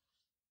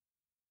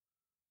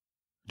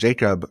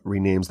 Jacob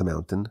renames the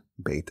mountain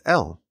Beit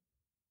El.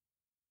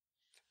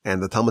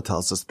 And the Talmud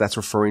tells us that's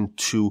referring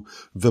to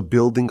the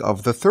building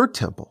of the third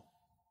temple.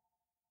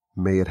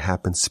 May it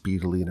happen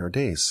speedily in our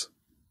days.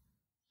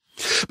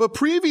 But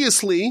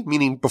previously,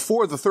 meaning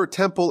before the third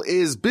temple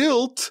is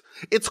built,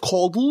 it's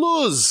called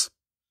Luz.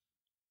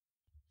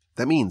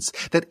 That means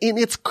that in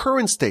its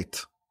current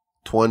state,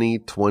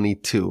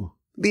 2022,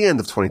 the end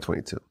of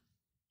 2022,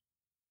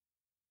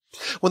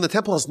 when the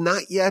temple has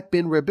not yet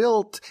been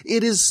rebuilt,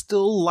 it is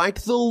still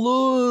like the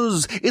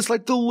Luz. It's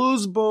like the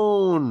Luz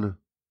bone.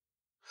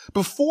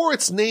 Before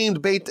it's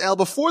named Beit El,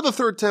 before the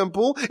third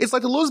temple, it's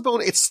like the Luz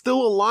bone. It's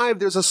still alive.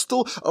 There's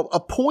still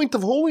a point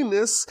of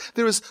holiness.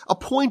 There is a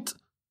point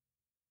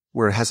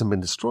where it hasn't been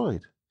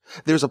destroyed.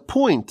 There's a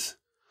point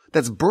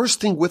that's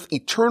bursting with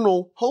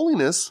eternal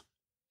holiness,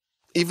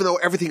 even though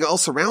everything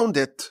else around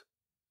it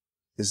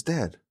is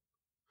dead.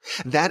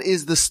 That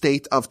is the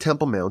state of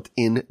Temple Mount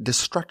in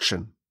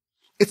destruction.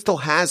 It still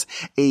has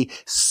a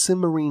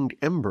simmering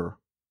ember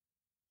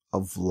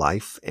of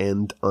life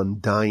and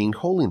undying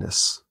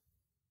holiness,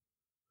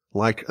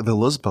 like the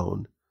Luz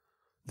bone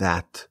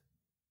that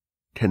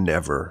can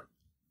never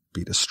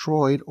be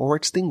destroyed or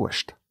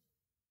extinguished.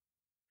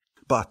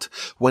 But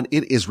when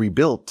it is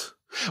rebuilt,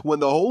 when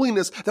the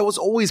holiness that was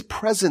always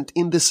present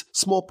in this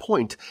small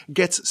point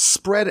gets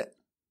spread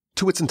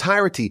to its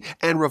entirety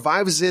and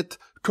revives it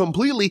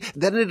completely,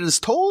 then it is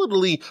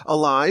totally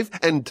alive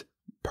and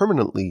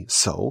permanently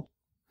so.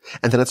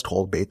 And then it's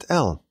called Beit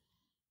El.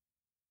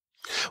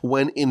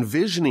 When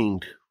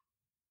envisioning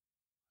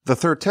the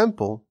third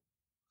temple,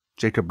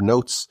 Jacob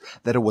notes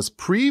that it was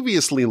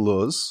previously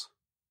Luz.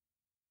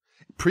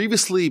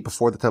 Previously,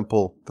 before the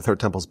third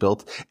temple is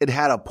built, it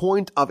had a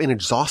point of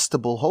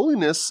inexhaustible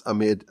holiness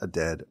amid a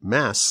dead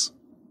mass.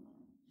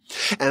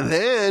 And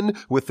then,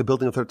 with the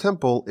building of the third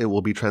temple, it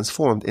will be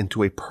transformed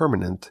into a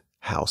permanent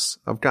house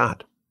of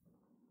God.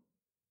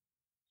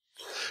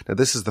 Now,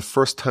 this is the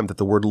first time that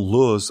the word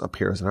Luz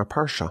appears in our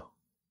Parsha.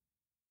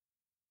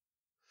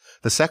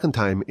 The second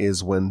time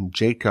is when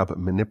Jacob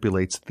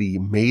manipulates the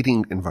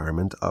mating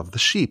environment of the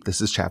sheep. This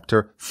is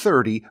chapter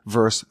 30,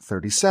 verse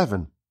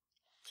 37.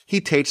 He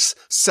takes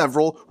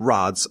several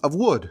rods of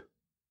wood.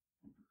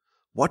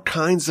 What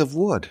kinds of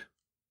wood?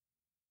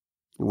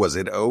 Was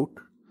it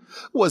oak?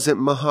 Was it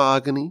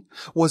mahogany?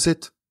 Was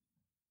it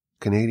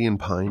Canadian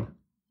pine?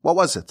 What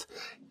was it?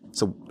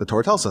 So the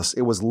Torah tells us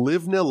it was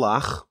livne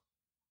lach.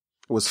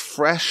 It was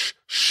fresh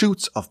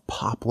shoots of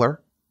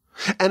poplar.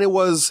 And it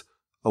was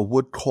a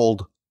wood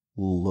called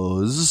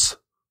Luz,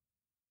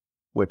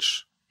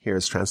 which here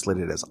is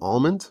translated as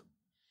almond.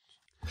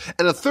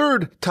 And a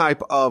third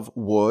type of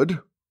wood.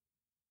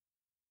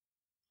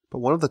 But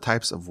one of the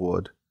types of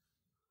wood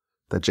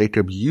that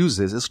Jacob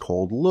uses is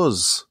called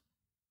Luz.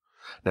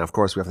 Now, of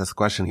course, we have this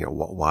question here.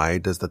 Why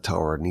does the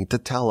Torah need to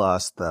tell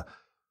us the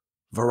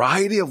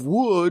variety of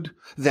wood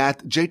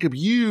that Jacob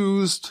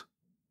used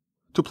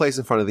to place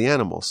in front of the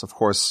animals? Of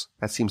course,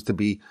 that seems to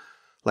be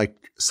like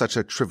such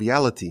a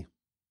triviality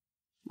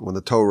when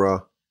the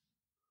Torah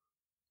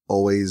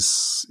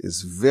always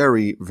is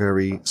very,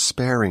 very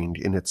sparing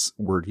in its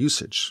word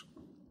usage.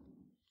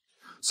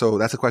 So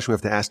that's a question we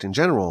have to ask in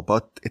general,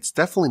 but it's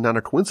definitely not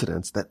a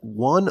coincidence that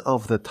one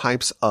of the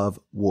types of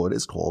wood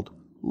is called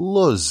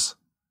Luz.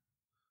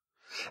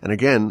 And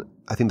again,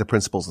 I think the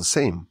principle is the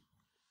same.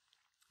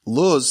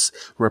 Luz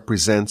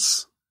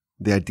represents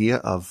the idea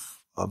of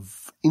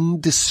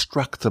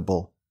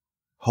indestructible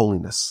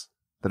holiness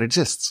that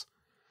exists.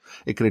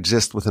 It could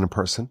exist within a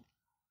person.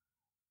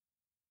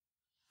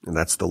 And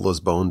that's the Luz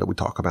bone that we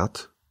talk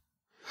about.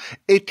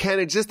 It can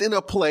exist in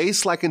a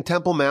place like in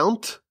Temple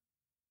Mount.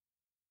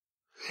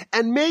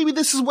 And maybe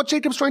this is what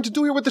Jacob's trying to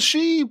do here with the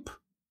sheep.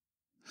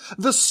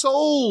 The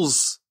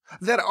souls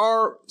that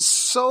are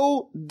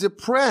so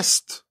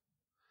depressed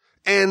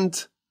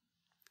and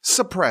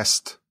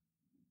suppressed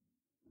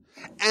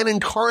and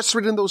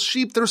incarcerated in those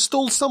sheep, there's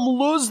still some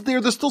luz there.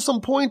 There's still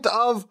some point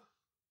of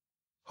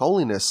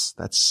holiness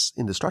that's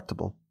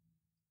indestructible.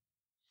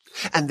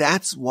 And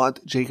that's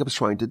what Jacob's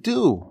trying to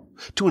do,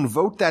 to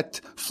invoke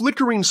that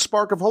flickering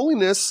spark of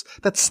holiness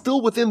that's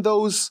still within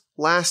those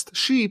last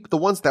sheep, the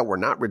ones that were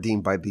not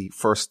redeemed by the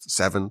first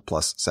 7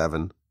 +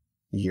 7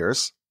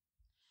 years.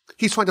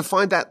 He's trying to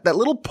find that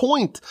little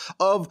point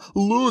of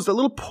luz, that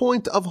little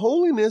point of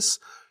holiness,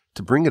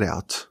 to bring it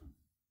out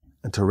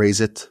and to raise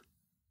it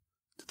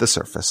to the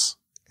surface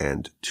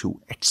and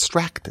to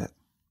extract it.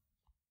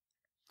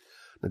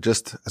 Now,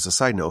 just as a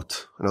side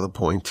note, another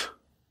point,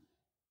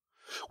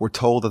 we're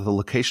told that the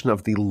location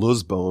of the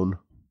luz bone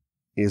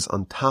is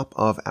on top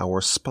of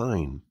our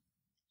spine,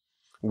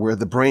 where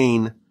the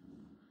brain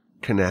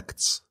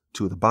connects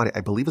to the body.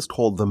 I believe it's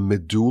called the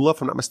medulla,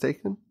 if I'm not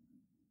mistaken.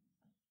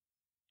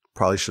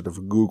 Probably should have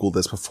Googled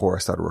this before I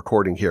started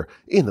recording here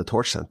in the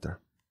Torch Center.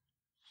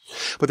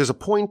 But there's a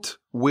point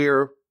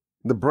where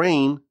the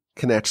brain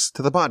connects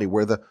to the body,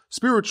 where the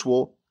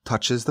spiritual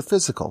touches the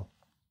physical.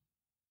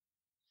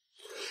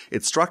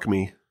 It struck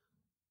me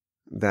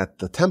that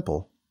the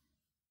temple,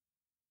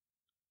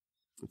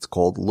 it's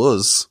called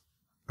Luz,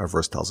 our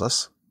verse tells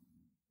us,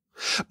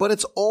 but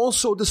it's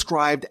also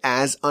described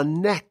as a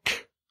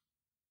neck,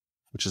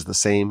 which is the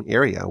same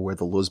area where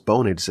the Luz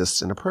bone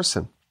exists in a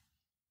person.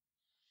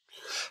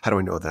 How do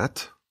I know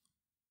that?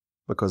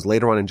 Because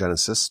later on in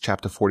Genesis,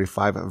 chapter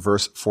 45,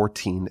 verse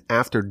 14,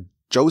 after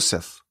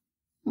Joseph,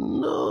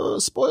 no,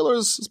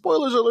 spoilers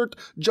alert,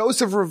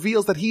 Joseph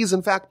reveals that he is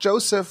in fact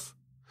Joseph,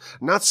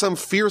 not some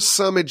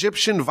fearsome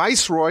Egyptian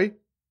viceroy,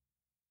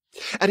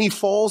 and he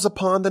falls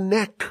upon the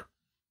neck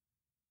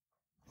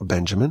of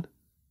Benjamin,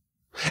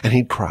 and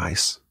he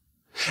cries,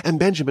 and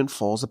Benjamin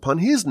falls upon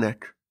his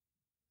neck,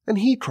 and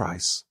he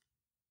cries.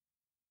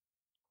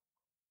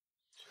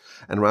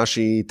 And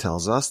Rashi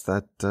tells us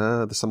that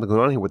there's something going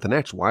on here with the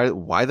necks.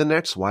 Why the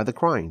necks? Why the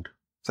crying?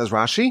 Says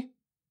Rashi,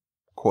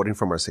 quoting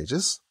from our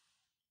sages,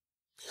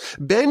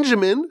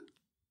 Benjamin,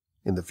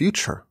 in the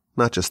future,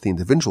 not just the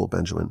individual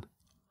Benjamin,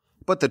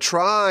 but the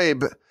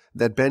tribe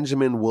that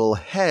Benjamin will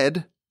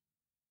head,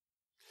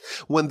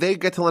 when they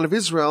get to the land of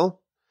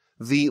Israel,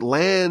 the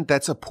land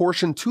that's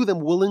apportioned to them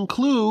will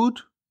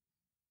include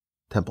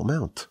Temple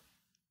Mount.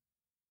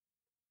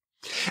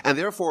 And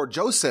therefore,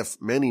 Joseph,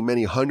 many,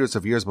 many hundreds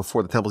of years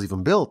before the temple's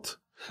even built,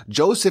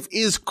 Joseph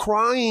is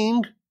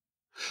crying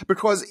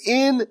because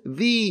in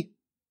the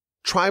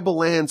tribal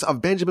lands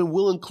of Benjamin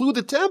will include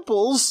the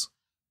temples,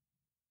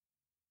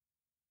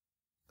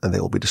 and they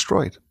will be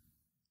destroyed.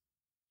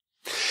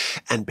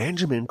 And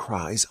Benjamin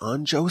cries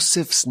on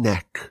Joseph's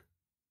neck,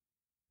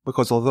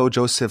 because although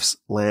Joseph's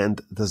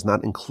land does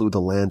not include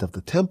the land of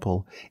the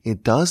temple,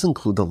 it does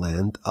include the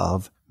land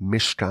of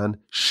Mishkan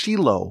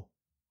Shiloh,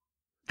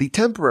 the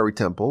temporary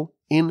temple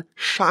in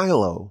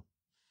Shiloh,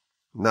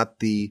 not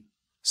the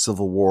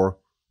Civil War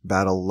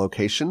battle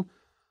location,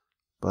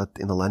 but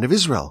in the land of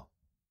Israel.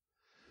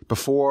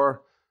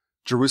 Before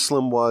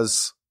Jerusalem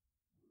was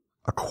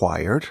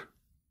acquired,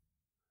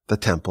 the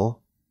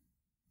temple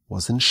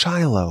was in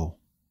Shiloh,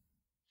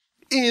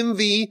 in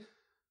the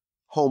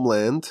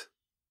homeland,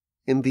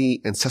 in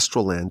the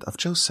ancestral land of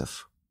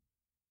Joseph.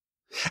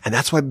 And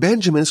that's why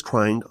Benjamin is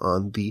crying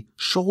on the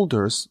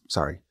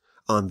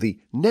on the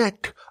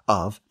neck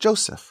of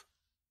Joseph.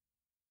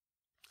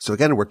 So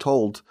again, we're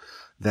told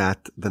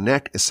that the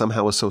neck is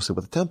somehow associated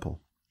with the temple.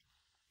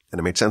 And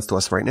it makes sense to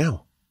us right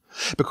now,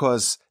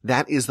 because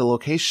that is the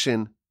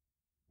location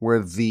where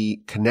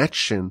the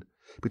connection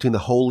between the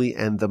holy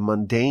and the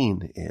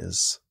mundane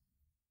is.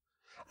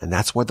 And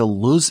that's why the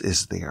luz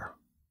is there.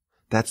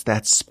 That's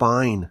that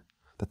spine,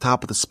 the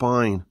top of the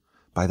spine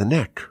by the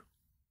neck.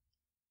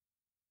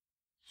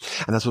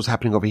 And that's what's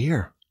happening over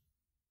here.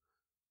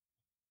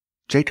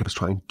 Jacob is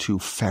trying to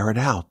ferret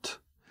out.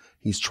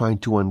 He's trying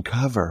to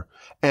uncover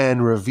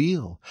and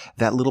reveal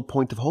that little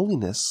point of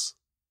holiness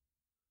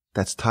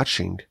that's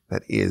touching,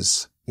 that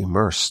is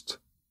immersed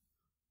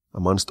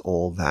amongst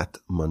all that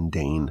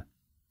mundane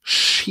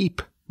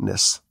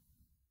sheepness.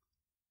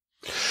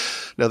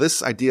 Now,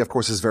 this idea, of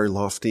course, is very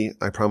lofty.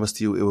 I promised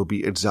you it will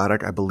be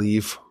exotic. I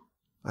believe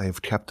I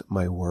have kept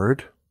my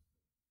word.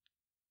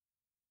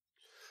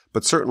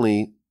 But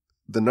certainly,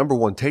 the number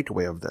one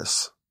takeaway of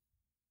this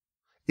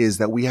is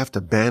that we have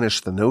to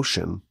banish the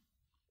notion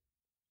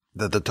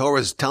that the Torah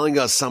is telling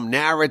us some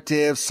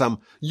narrative, some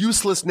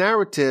useless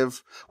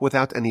narrative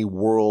without any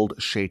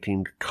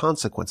world-shaking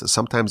consequences.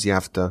 Sometimes you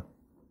have to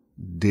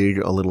dig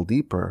a little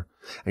deeper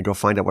and go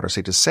find out what our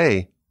sages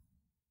say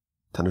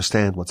to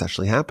understand what's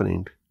actually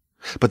happening.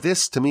 But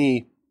this, to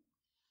me,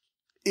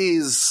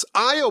 is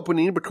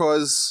eye-opening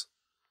because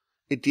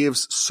it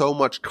gives so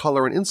much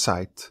color and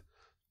insight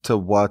to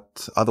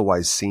what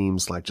otherwise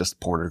seems like just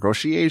poor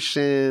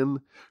negotiation,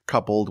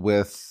 coupled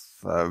with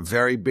a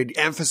very big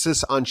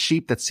emphasis on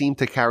sheep that seem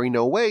to carry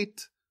no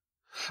weight.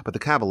 But the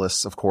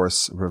Kabbalists, of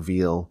course,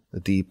 reveal the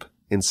deep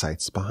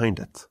insights behind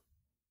it.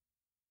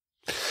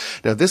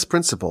 Now, this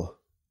principle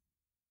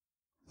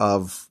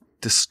of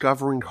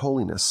discovering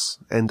holiness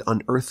and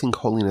unearthing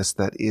holiness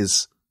that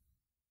is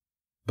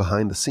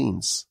behind the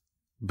scenes,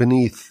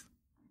 beneath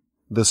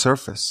the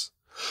surface,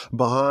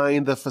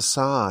 behind the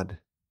facade,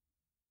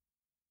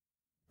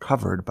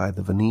 covered by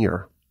the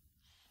veneer.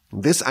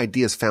 This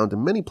idea is found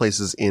in many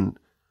places in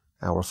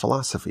our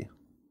philosophy.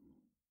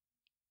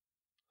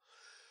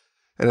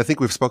 And I think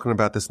we've spoken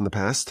about this in the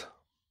past,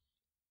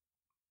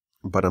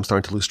 but I'm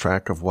starting to lose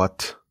track of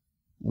what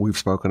we've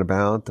spoken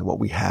about and what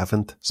we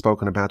haven't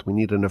spoken about. We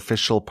need an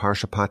official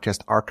Parsha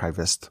Podcast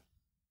archivist.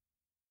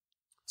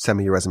 Send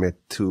me your resume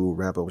to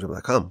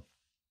rabbi.com.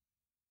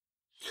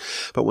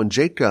 But when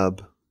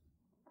Jacob,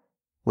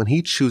 when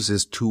he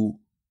chooses to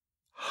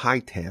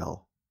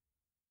hightail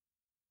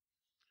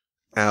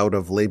out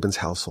of Laban's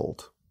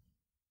household,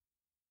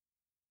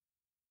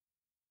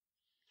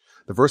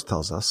 the verse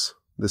tells us,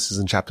 this is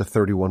in chapter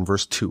 31,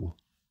 verse 2,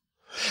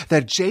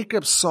 that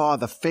Jacob saw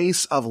the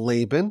face of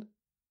Laban,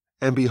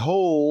 and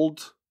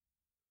behold,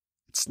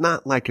 it's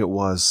not like it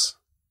was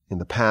in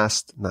the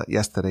past, not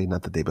yesterday,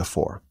 not the day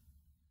before.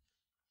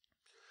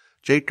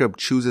 Jacob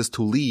chooses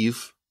to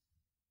leave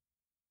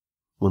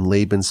when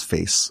Laban's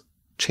face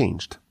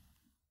changed.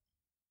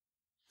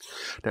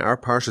 Now, our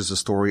parsha is a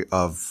story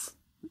of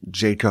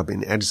Jacob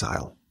in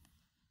exile.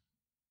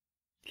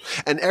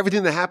 And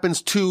everything that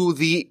happens to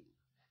the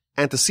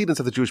antecedents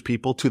of the Jewish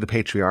people, to the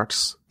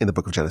patriarchs in the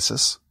book of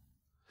Genesis,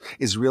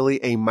 is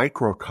really a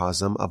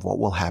microcosm of what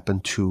will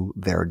happen to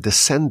their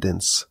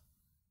descendants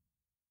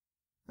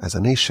as a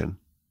nation.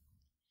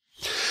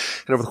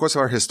 And over the course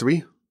of our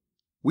history,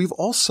 we've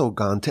also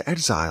gone to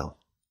exile.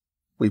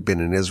 We've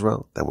been in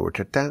Israel, then we were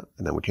kicked out,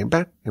 and then we came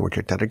back, and we're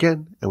kicked out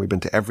again, and we've been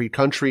to every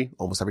country,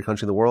 almost every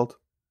country in the world.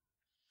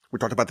 We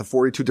talked about the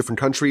 42 different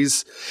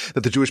countries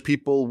that the Jewish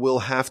people will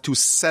have to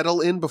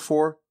settle in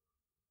before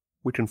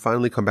we can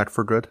finally come back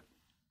for good.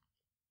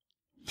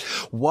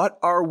 What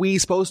are we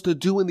supposed to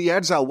do in the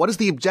exile? What is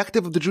the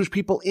objective of the Jewish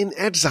people in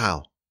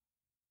exile?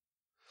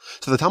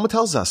 So the Talmud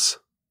tells us,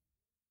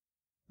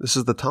 this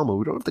is the Talmud,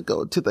 we don't have to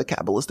go to the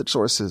Kabbalistic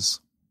sources.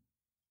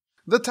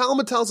 The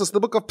Talmud tells us, the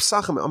book of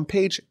Pesachim on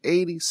page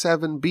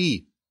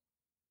 87b,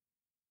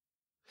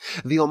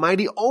 the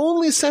Almighty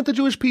only sent the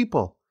Jewish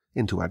people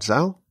into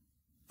exile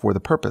for the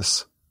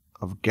purpose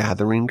of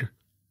gathering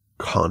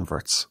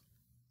converts.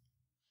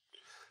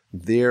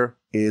 There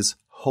is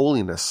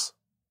holiness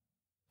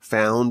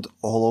found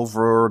all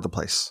over the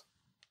place.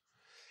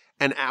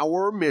 And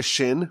our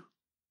mission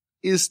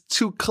is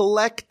to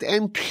collect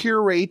and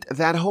curate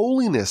that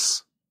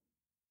holiness.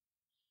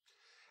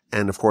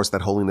 And of course,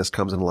 that holiness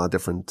comes in a lot of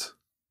different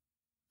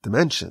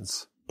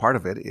dimensions. Part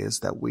of it is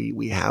that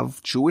we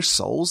have Jewish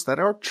souls that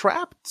are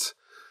trapped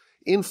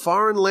in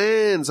foreign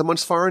lands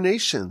amongst foreign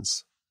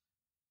nations.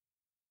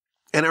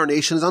 And our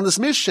nation is on this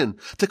mission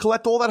to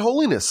collect all that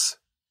holiness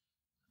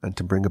and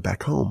to bring it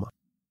back home.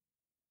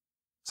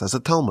 Says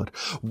the Talmud.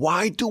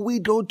 Why do we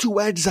go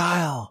to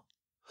exile?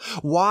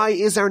 Why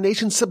is our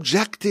nation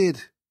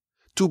subjected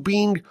to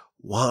being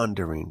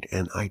wandering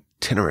and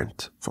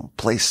itinerant from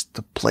place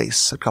to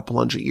place, a couple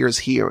hundred years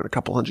here and a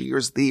couple hundred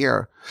years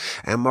there,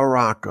 and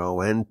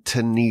Morocco and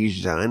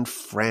Tunisia and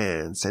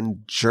France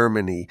and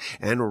Germany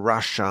and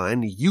Russia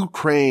and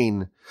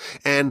Ukraine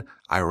and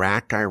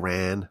Iraq,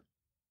 Iran,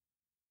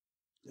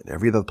 and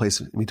every other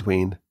place in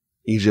between,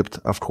 Egypt,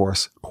 of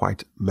course,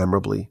 quite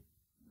memorably,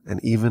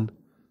 and even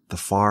the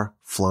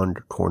far-flung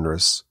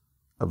corners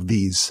of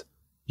these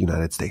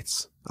United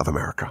States of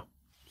America.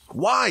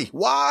 Why?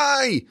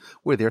 Why?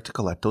 We're there to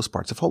collect those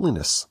parts of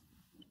holiness.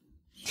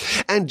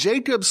 And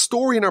Jacob's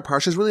story in our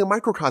parsha is really a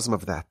microcosm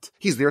of that.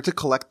 He's there to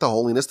collect the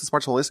holiness, the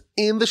parts of holiness,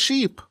 in the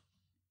sheep.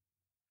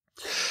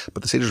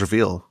 But the sages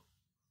reveal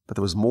that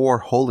there was more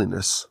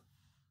holiness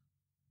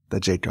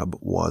that Jacob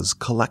was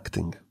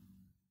collecting.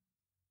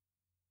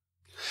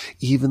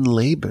 Even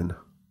Laban,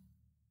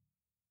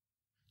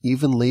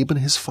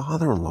 his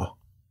father-in-law,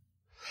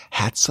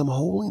 had some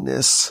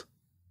holiness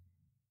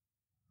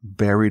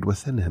buried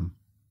within him.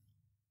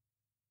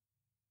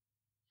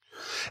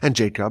 And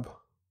Jacob,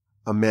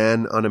 a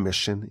man on a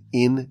mission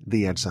in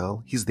the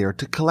exile, he's there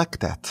to collect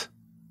that,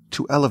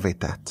 to elevate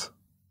that.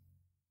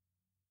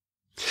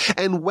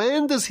 And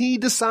when does he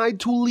decide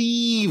to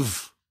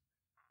leave?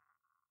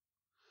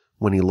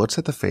 When he looks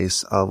at the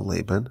face of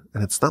Laban,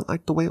 and it's not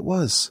like the way it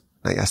was.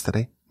 Not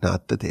yesterday,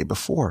 not the day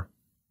before.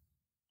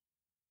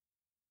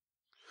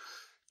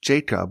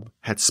 Jacob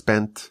had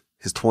spent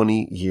his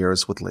 20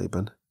 years with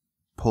Laban,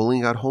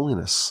 pulling out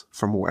holiness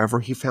from wherever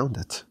he found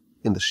it,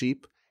 in the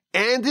sheep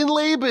and in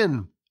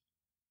Laban.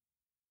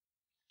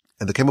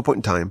 And there came a point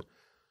in time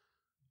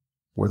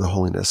where the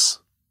holiness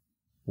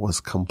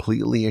was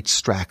completely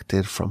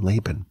extracted from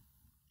Laban.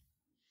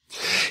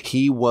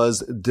 He was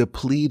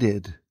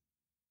depleted.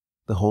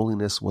 The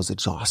holiness was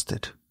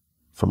exhausted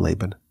from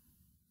Laban.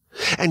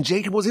 And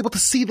Jacob was able to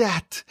see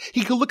that.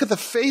 He could look at the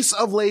face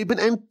of Laban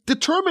and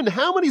determine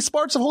how many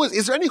sparks of holiness.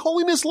 Is there any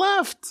holiness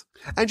left?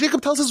 And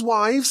Jacob tells his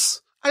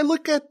wives, I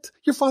look at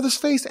your father's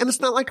face and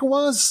it's not like it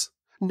was.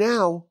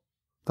 Now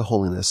the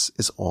holiness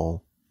is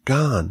all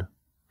gone.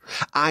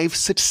 I've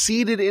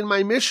succeeded in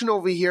my mission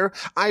over here.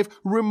 I've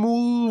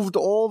removed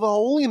all the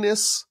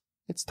holiness.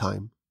 It's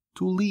time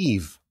to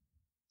leave.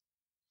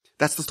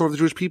 That's the story of the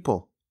Jewish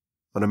people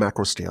on a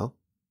macro scale.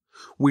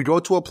 We go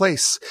to a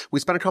place. We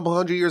spend a couple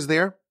hundred years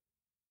there.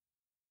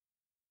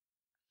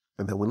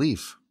 And then we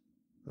leave.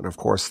 And of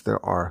course,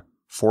 there are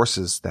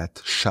forces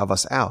that shove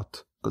us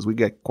out because we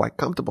get quite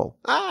comfortable.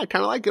 I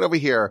kind of like it over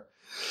here.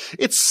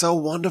 It's so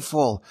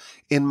wonderful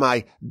in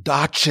my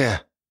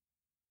dacha,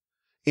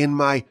 in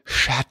my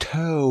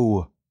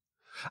chateau.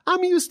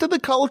 I'm used to the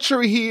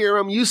culture here.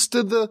 I'm used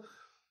to the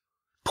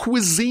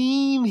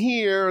cuisine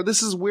here.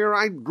 This is where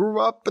I grew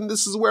up and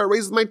this is where I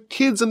raised my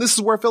kids and this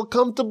is where I feel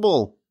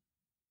comfortable.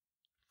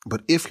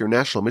 But if your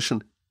national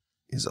mission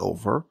is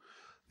over,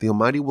 the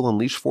Almighty will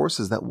unleash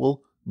forces that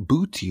will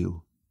boot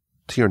you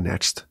to your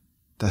next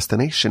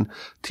destination,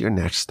 to your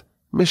next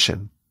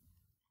mission.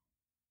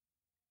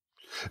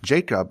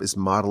 Jacob is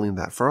modeling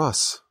that for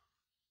us.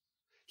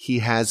 He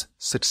has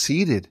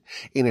succeeded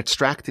in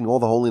extracting all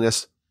the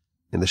holiness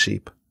in the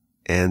sheep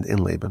and in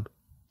Laban.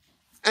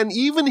 And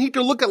even he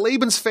could look at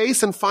Laban's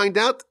face and find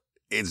out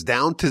it's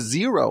down to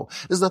zero.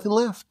 There's nothing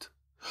left.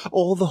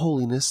 All the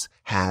holiness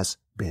has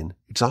been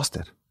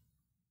exhausted.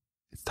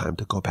 It's time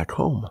to go back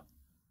home.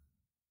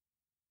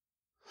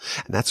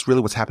 And that's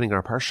really what's happening in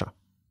our Parsha.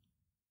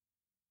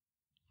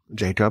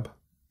 Jacob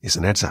is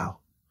in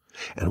exile.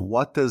 And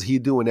what does he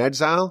do in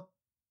exile?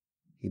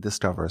 He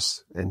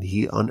discovers and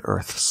he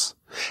unearths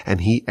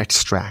and he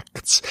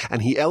extracts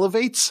and he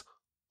elevates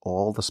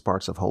all the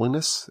sparks of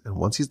holiness. And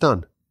once he's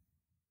done,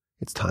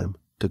 it's time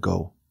to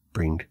go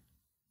bring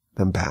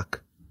them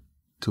back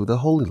to the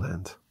Holy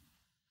Land.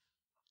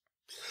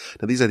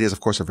 Now, these ideas, of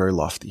course, are very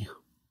lofty.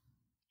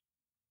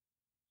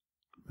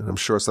 And I'm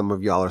sure some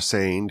of y'all are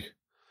saying,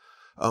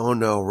 oh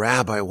no,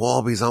 Rabbi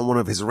Walby's on one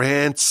of his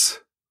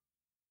rants.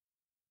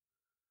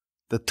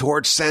 The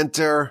Torch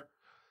Center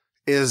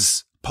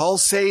is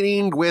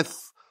pulsating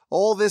with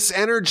all this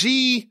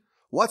energy.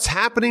 What's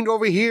happening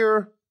over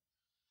here?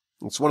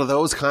 It's one of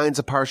those kinds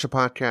of Parsha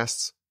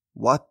podcasts.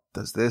 What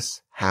does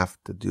this have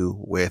to do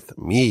with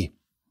me?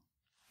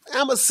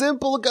 I'm a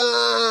simple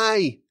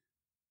guy.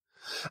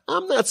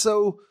 I'm not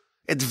so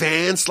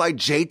advanced like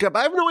Jacob.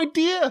 I have no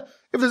idea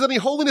if there's any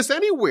holiness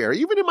anywhere.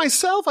 Even in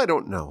myself, I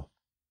don't know.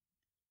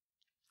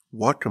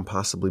 What can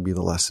possibly be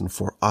the lesson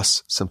for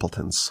us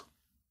simpletons?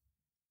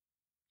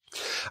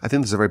 I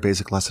think this is a very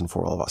basic lesson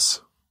for all of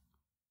us.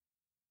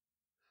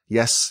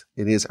 Yes,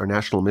 it is our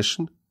national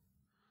mission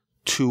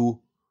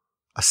to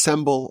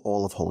assemble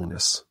all of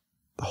holiness.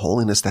 The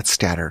holiness that's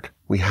scattered.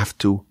 We have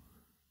to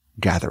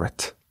gather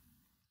it.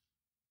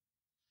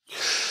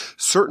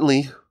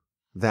 Certainly,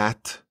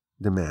 that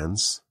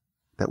demands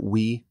that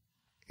we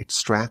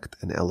extract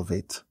and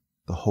elevate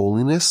the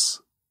holiness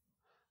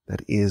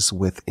that is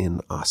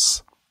within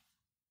us.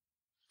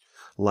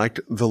 Like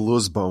the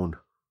luz bone,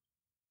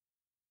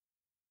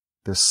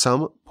 there's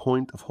some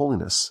point of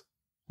holiness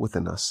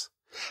within us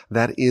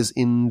that is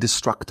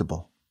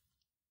indestructible.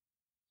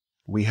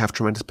 We have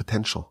tremendous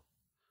potential.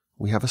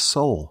 We have a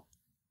soul.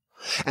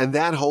 And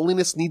that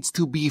holiness needs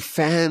to be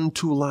fanned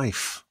to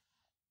life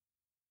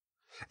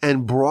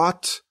and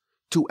brought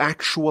to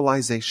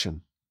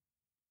actualization.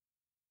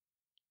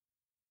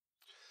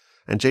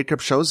 And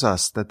Jacob shows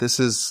us that this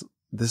is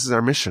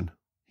our mission.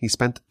 He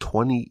spent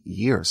 20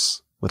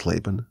 years with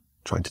Laban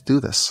trying to do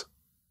this.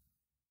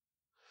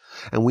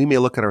 And we may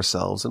look at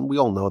ourselves, and we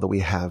all know that we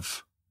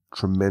have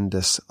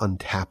tremendous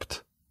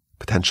untapped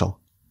potential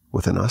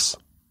within us.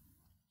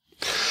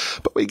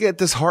 But we get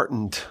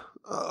disheartened.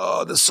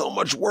 Oh, there's so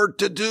much work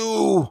to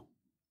do.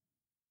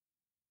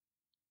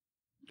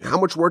 How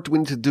much work do we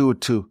need to do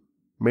to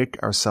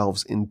make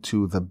ourselves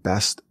into the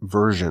best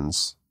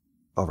versions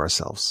of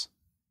ourselves?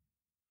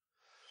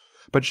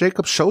 But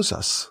Jacob shows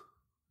us,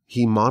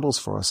 he models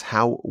for us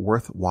how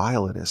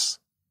worthwhile it is.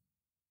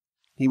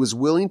 He was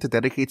willing to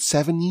dedicate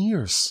 7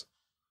 years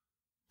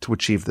to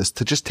achieve this,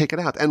 to just take it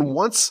out. And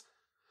once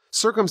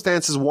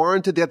circumstances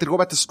warranted, they had to go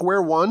back to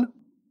square one.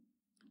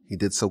 He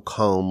did so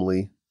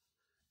calmly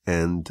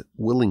and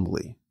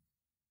willingly.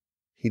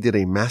 He did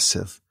a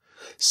massive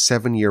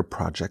 7-year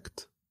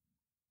project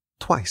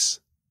twice.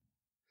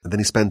 And then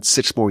he spent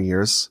 6 more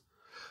years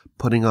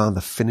putting on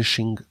the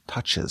finishing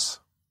touches.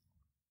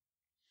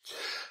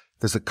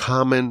 There's a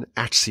common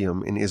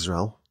axiom in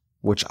Israel,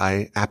 which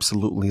I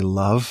absolutely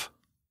love.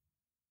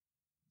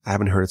 I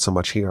haven't heard it so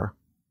much here.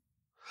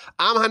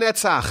 Am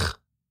hanetzach,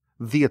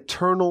 the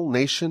eternal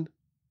nation,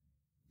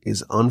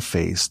 is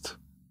unfazed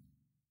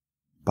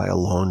by a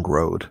long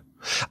road.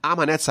 Am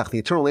hanetzach, the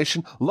eternal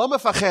nation, lo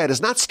mefached,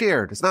 is not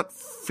scared, is not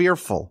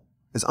fearful,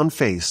 is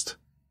unfazed,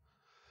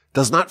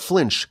 does not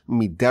flinch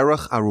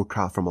miderech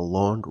aruka, from a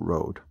long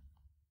road.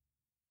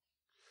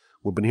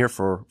 We've been here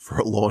for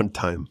a long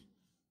time.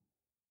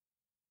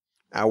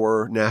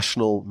 Our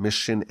national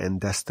mission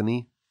and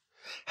destiny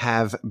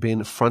have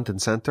been front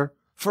and center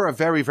for a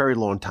very, very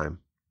long time.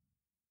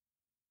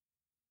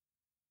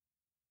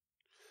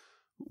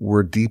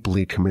 We're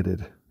deeply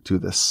committed to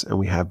this, and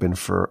we have been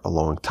for a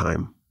long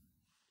time.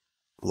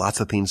 Lots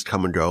of things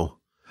come and go.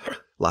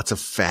 Lots of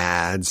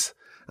fads,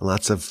 and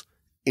lots of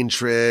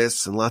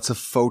interests, and lots of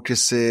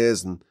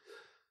focuses, and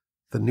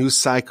the news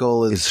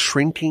cycle is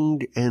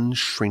shrinking and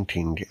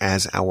shrinking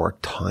as our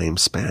time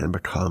span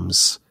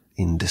becomes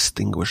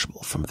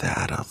indistinguishable from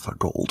that of a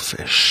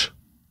goldfish.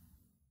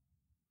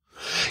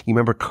 You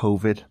remember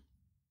COVID? It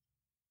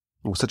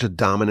was such a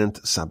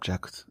dominant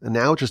subject, and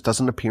now it just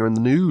doesn't appear in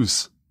the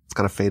news. It's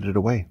kind of faded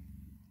away.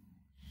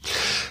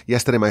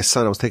 Yesterday, my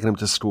son, I was taking him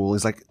to school.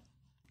 He's like,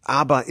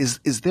 Abba,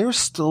 is there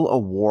still a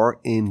war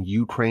in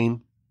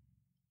Ukraine?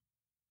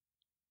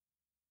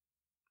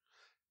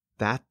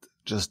 That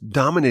just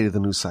dominated the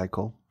news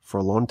cycle for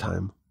a long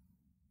time.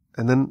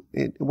 And then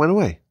it went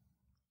away.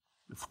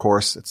 Of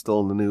course, it's still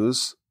in the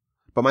news.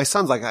 But my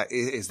son's like,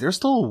 is there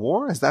still a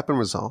war? Has that been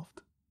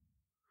resolved?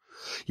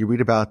 You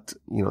read about,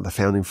 the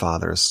founding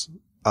fathers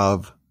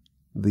of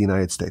the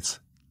United States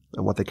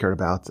and what they cared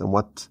about and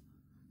what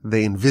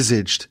they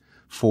envisaged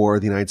for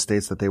the United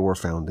States that they were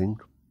founding.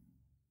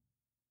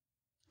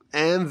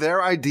 And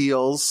their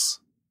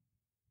ideals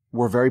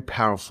were very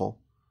powerful.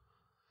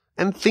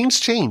 And things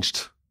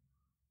changed.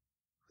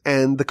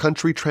 And the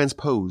country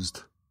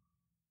transposed.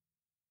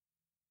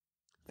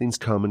 Things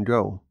come and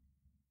go.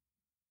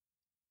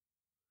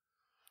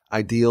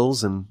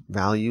 Ideals and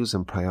values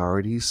and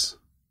priorities,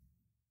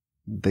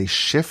 they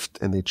shift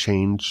and they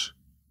change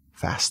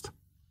fast.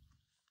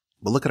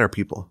 But look at our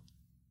people.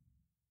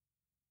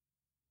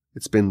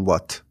 It's been,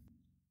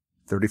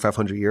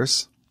 3,500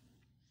 years?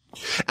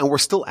 And we're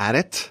still at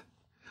it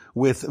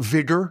with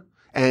vigor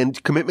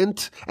and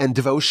commitment and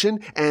devotion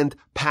and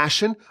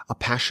passion, a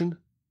passion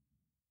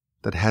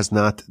that has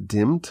not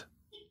dimmed.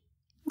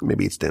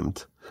 Maybe it's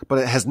dimmed, but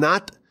it has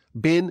not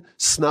been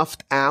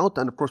snuffed out.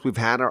 And of course, we've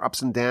had our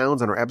ups and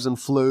downs and our ebbs and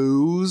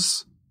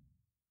flows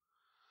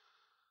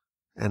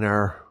and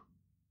our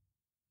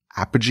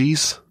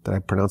apogees. Did I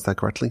pronounce that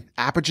correctly?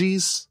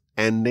 Apogees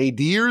and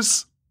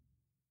nadirs.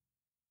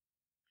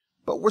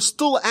 But we're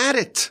still at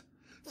it.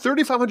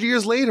 3,500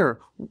 years later,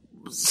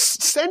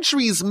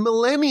 centuries,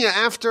 millennia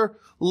after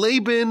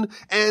Laban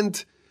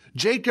and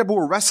Jacob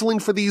were wrestling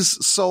for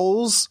these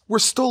souls, we're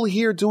still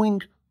here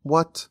doing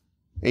what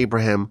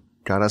Abraham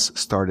got us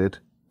started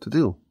to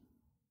do.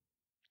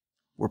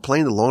 We're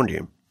playing the long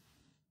game.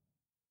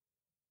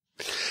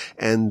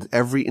 And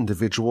every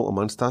individual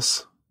amongst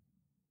us,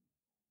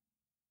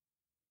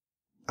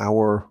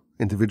 our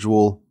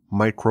individual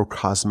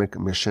microcosmic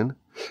mission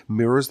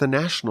mirrors the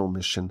national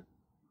mission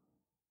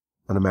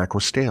on a macro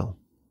scale.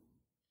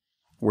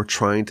 We're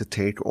trying to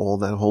take all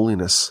that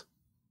holiness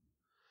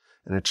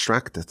and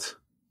extract it,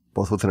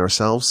 both within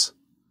ourselves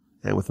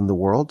and within the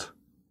world.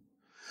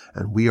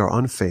 And we are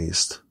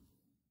unfazed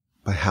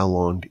by how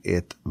long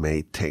it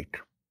may take.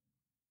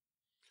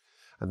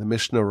 And the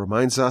Mishnah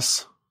reminds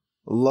us,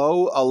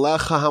 Lo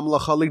alecha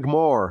hamlacha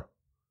ligmor.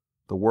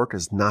 The work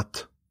is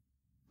not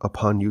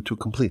upon you to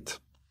complete.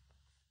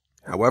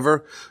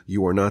 However,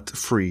 you are not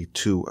free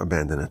to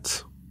abandon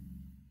it.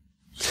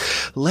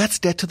 Let's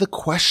get to the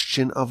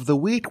question of the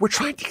week. We're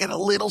trying to get a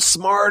little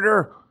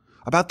smarter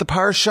about the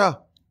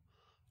Parsha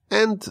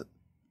and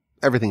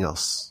everything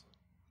else.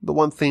 The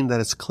one thing that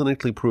is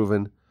clinically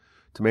proven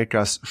to make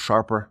us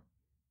sharper,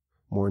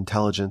 more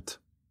intelligent,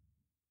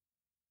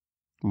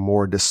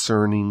 more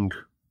discerning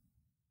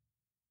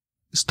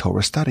is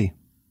Torah study.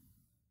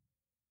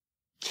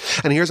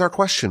 And here's our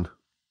question.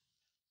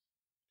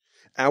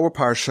 Our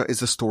Parsha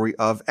is a story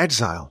of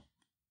exile.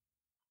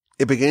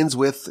 It begins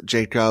with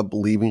Jacob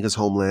leaving his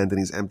homeland, and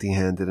he's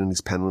empty-handed and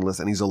he's penniless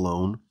and he's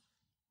alone.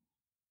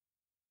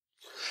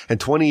 And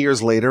 20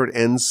 years later, it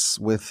ends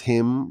with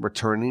him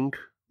returning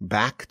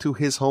back to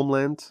his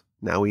homeland.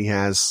 Now he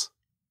has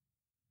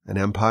an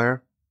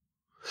empire,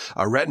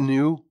 a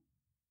retinue,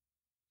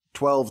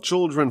 12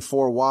 children,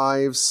 4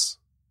 wives,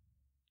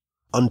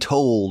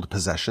 untold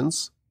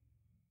possessions.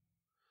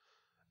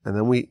 And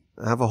then we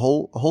have a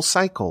whole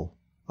cycle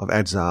of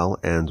exile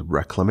and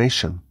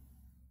reclamation.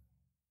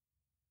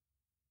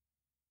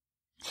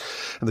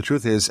 And the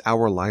truth is,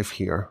 our life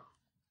here,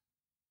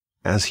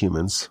 as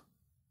humans,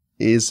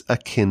 is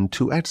akin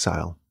to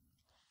exile.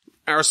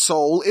 Our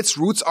soul, its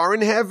roots are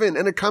in heaven,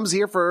 and it comes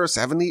here for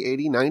 70,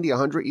 80, 90,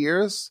 100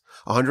 years,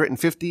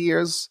 150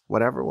 years,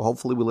 whatever. Well,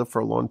 hopefully we live for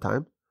a long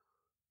time.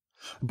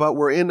 But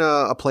we're in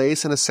a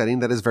place and a setting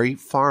that is very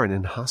foreign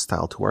and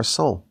hostile to our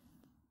soul.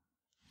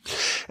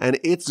 And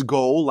its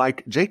goal,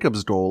 like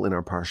Jacob's goal in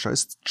our Parsha,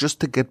 is just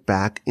to get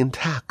back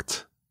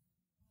intact.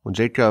 When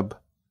Jacob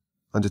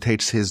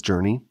undertakes his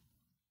journey,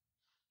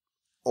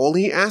 all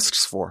he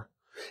asks for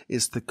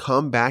is to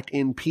come back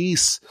in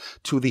peace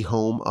to the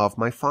home of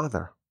my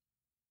father.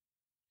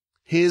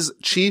 His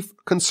chief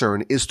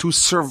concern is to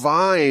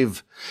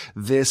survive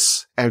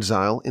this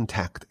exile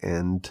intact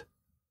and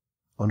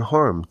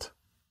unharmed.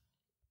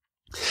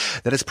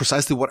 That is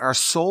precisely what our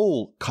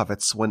soul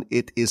covets when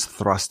it is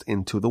thrust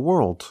into the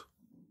world,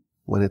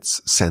 when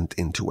it's sent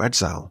into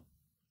exile.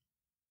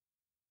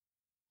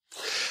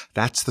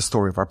 That's the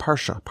story of our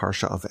Parsha,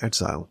 Parsha of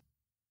exile.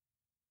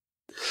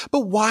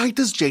 But why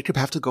does Jacob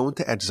have to go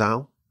into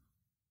exile?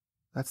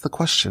 That's the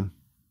question.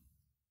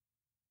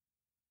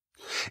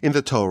 In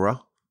the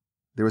Torah,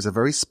 there is a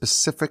very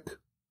specific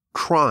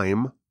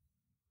crime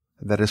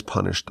that is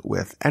punished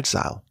with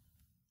exile.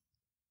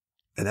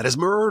 And that is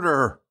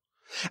murder,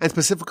 and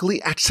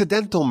specifically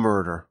accidental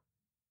murder.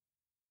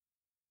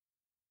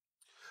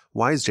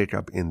 Why is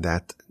Jacob in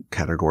that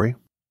category?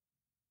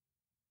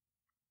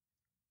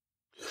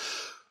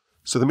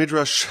 So the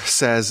Midrash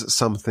says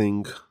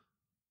something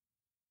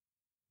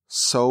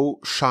so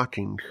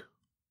shocking.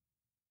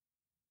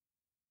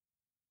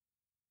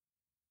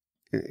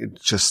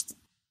 It's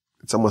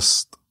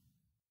almost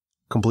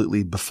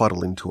completely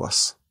befuddling to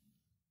us.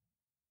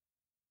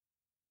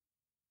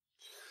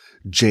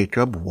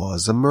 Jacob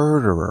was a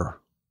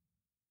murderer.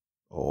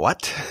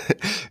 What?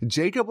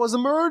 Jacob was a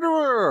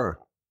murderer.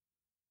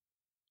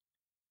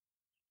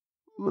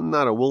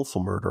 Not a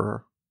willful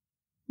murderer,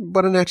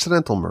 but an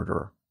accidental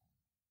murderer.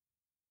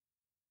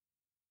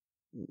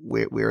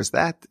 Where is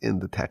that in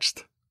the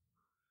text?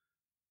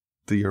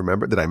 Do you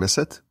remember? Did I miss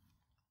it?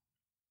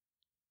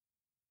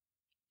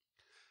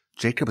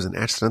 Jacob is an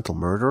accidental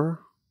murderer?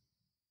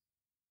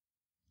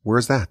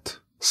 Where's that?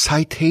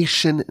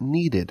 Citation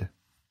needed.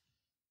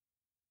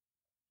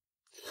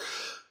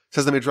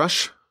 Says the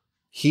Midrash,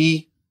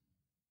 he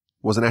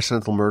was an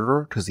accidental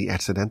murderer because he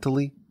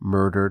accidentally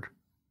murdered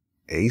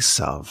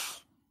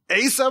Esav.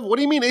 Esav? What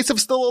do you mean?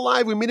 Esav's still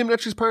alive. We meet him in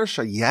next week's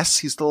Parsha. Yes,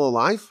 he's still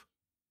alive.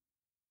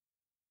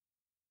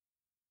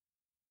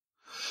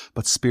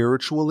 But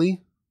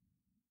spiritually,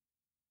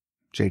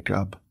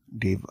 Jacob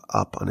gave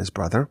up on his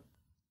brother.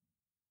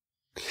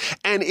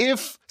 And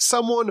if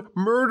someone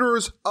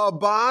murders a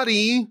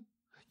body,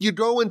 you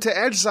go into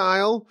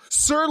exile.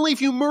 Certainly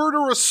if you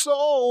murder a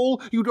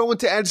soul, you go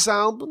into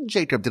exile. But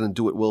Jacob didn't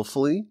do it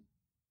willfully.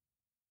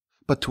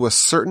 But to a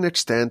certain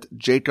extent,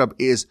 Jacob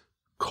is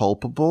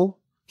culpable.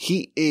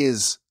 He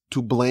is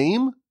to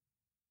blame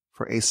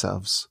for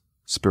Esav's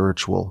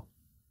spiritual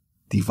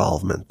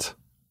devolvement.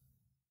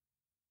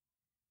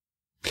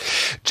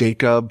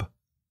 Jacob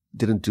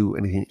didn't do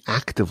anything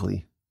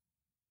actively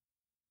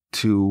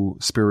to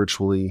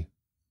spiritually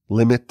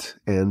limit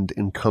and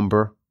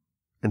encumber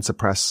and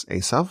suppress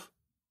Esav.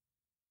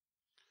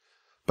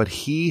 But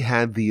he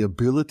had the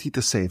ability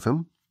to save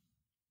him.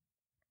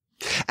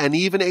 And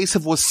even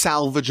Esav was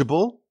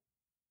salvageable.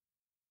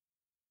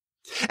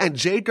 And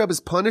Jacob is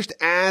punished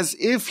as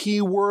if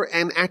he were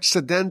an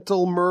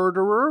accidental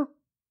murderer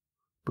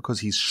because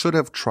he should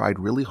have tried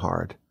really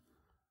hard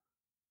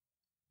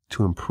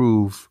to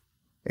improve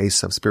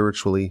Esav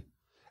spiritually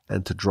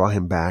and to draw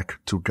him back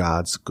to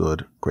God's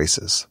good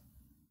graces.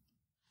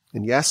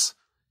 And yes,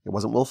 it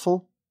wasn't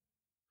willful.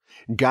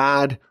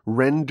 God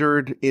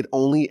rendered it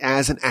only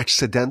as an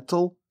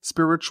accidental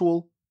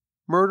spiritual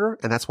murder,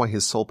 and that's why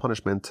his sole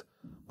punishment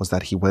was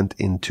that he went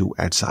into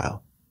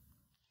exile.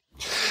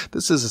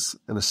 This is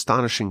an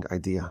astonishing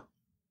idea.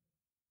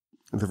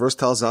 The verse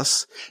tells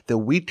us that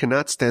we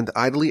cannot stand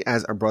idly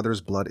as our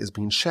brother's blood is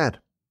being shed.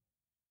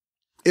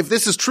 If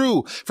this is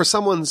true for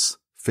someone's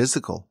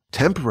physical,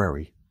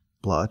 temporary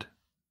blood,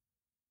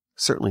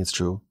 certainly it's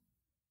true.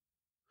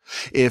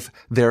 If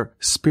their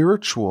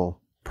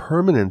spiritual,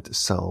 permanent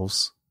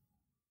selves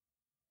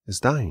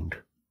is dying.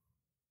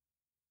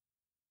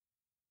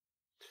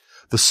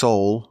 The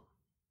soul,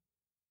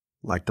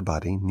 like the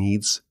body,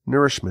 needs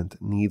nourishment,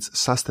 needs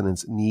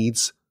sustenance,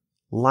 needs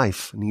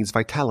life, needs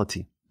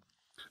vitality.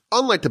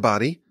 Unlike the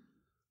body,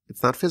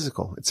 it's not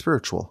physical, it's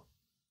spiritual.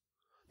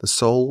 The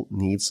soul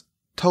needs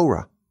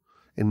Torah.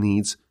 It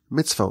needs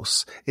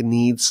mitzvos. It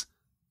needs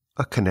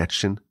a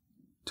connection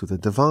to the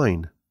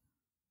divine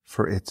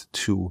for it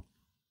to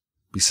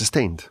be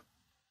sustained.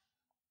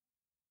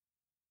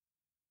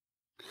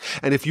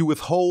 And if you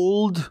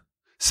withhold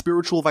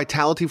spiritual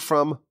vitality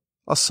from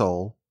a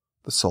soul,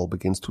 the soul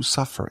begins to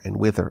suffer and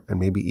wither and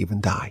maybe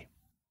even die.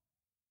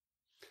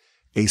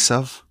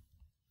 Esav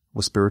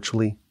was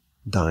spiritually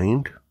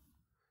dying,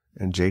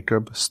 and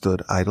Jacob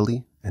stood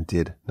idly and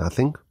did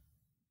nothing.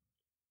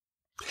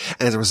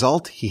 And as a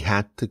result, he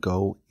had to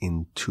go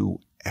into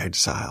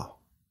exile.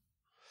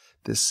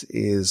 This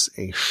is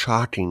a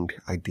shocking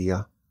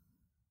idea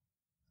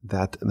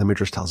that the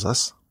Midrash tells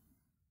us.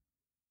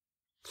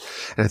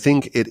 And I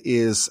think it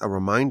is a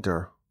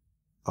reminder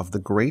of the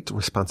great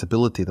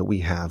responsibility that we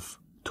have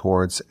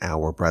towards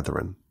our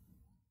brethren.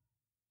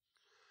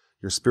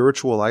 Your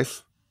spiritual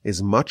life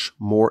is much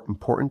more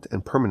important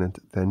and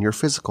permanent than your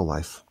physical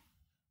life.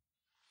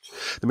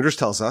 The Midrash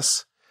tells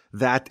us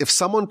that if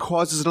someone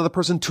causes another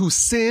person to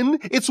sin,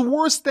 it's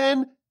worse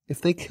than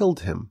if they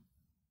killed him.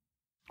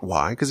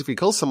 Why? Because if you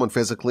kill someone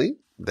physically,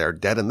 they're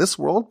dead in this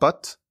world,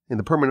 but in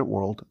the permanent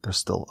world, they're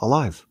still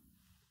alive.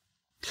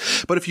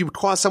 But if you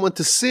cause someone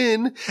to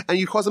sin and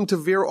you cause them to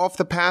veer off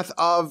the path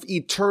of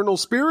eternal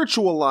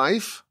spiritual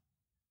life,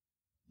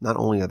 not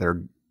only are they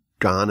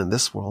gone in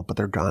this world, but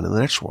they're gone in the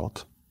next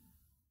world.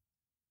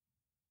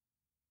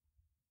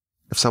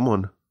 If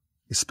someone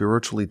is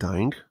spiritually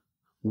dying,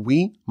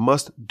 we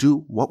must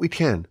do what we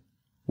can.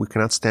 We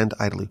cannot stand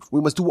idly.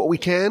 We must do what we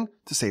can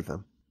to save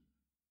them.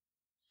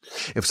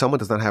 If someone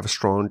does not have a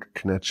strong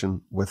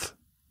connection with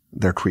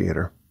their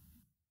Creator,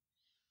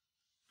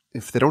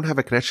 if they don't have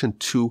a connection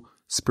to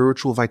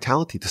spiritual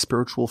vitality, to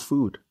spiritual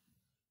food,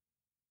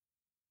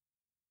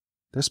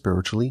 they're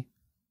spiritually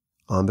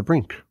on the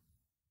brink.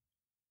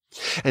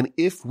 And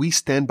if we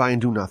stand by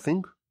and do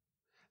nothing,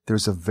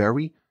 there's a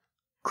very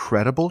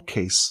credible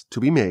case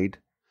to be made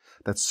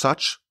that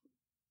such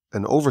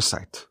an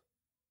oversight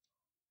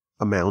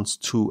amounts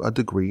to a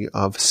degree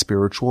of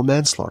spiritual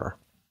manslaughter.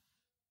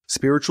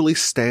 Spiritually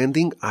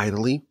standing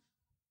idly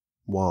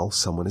while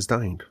someone is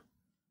dying.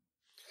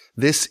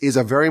 This is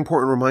a very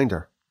important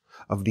reminder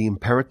of the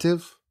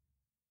imperative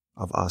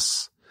of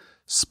us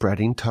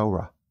spreading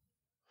Torah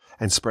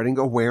and spreading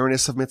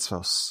awareness of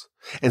mitzvos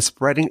and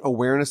spreading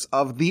awareness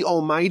of the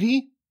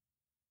Almighty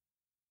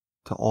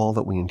to all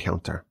that we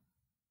encounter.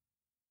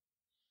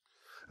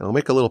 And I'll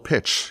make a little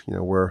pitch.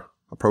 We're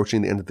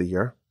approaching the end of the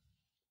year.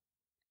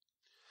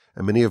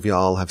 And many of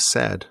y'all have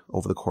said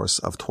over the course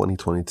of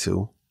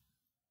 2022,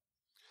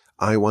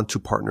 I want to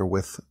partner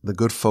with the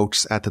good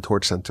folks at the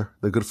Torch Center,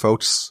 the good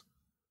folks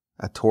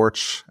at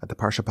Torch, at the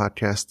Parsha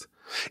Podcast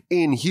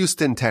in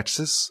Houston,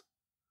 Texas,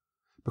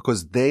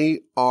 because they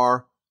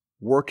are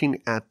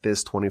working at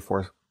this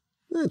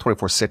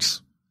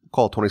 24/6,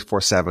 call it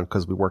 24/7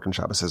 because we work in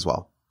Shabbos as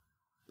well,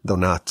 though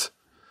not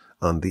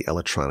on the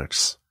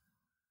electronics.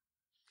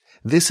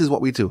 This is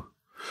what we do.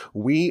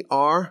 We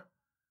are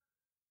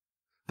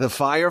the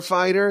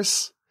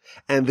firefighters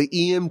and the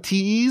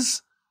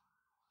EMTs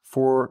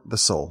for the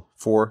soul,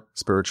 for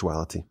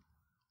spirituality.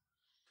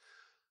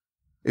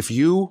 If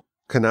you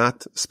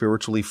cannot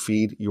spiritually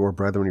feed your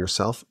brethren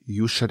yourself,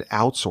 you should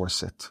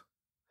outsource it.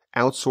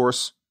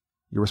 Outsource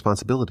your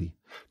responsibility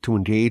to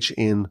engage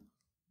in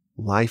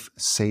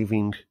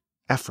life-saving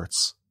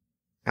efforts.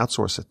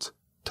 Outsource it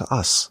to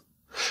us,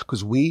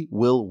 because we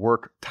will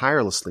work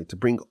tirelessly to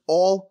bring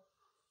all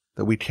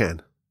that we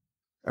can.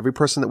 Every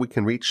person that we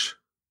can reach,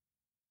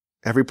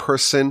 every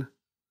person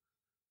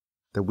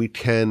that we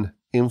can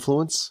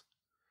influence,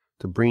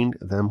 to bring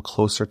them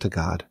closer to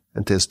God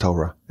and to His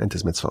Torah and to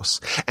His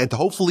mitzvos. And to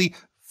hopefully,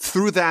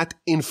 through that,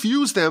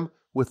 infuse them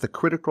with the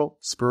critical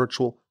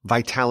spiritual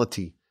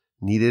vitality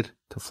needed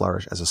to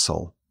flourish as a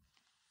soul.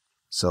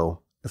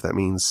 So, if that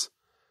means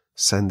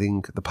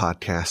sending the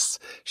podcasts,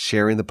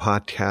 sharing the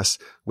podcasts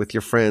with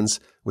your friends,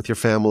 with your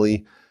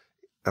family,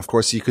 of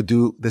course, you could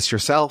do this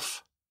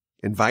yourself.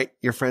 Invite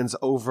your friends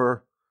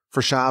over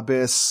for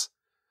Shabbos.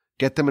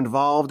 Get them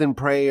involved in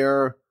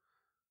prayer.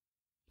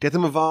 Get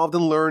them involved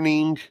in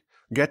learning.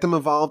 Get them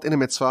involved in a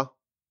mitzvah.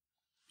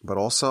 But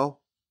also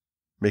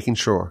making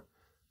sure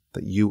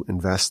that you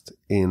invest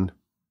in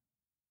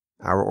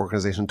our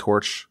organization,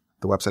 Torch.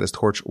 The website is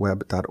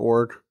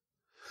torchweb.org.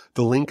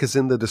 The link is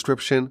in the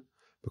description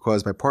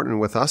because by partnering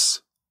with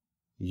us,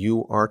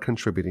 you are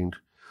contributing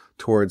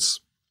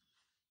towards,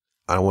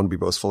 I don't want to be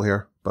boastful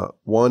here, but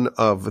one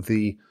of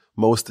the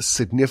most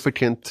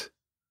significant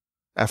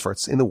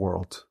efforts in the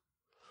world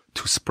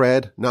to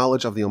spread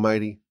knowledge of the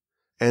Almighty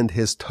and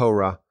His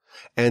Torah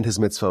and His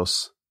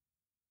mitzvos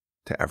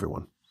to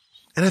everyone.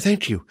 And I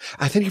thank you.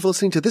 I thank you for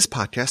listening to this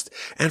podcast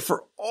and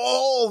for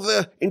all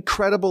the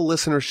incredible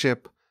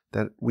listenership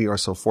that we are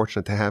so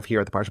fortunate to have here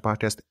at the Parsha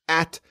Podcast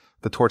at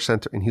the Torch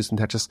Center in Houston,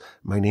 Texas.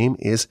 My name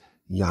is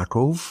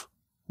Yaakov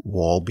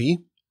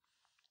Wolbe.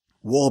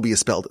 Wolbe is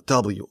spelled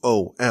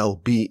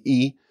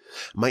W-O-L-B-E.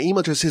 My email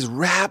address is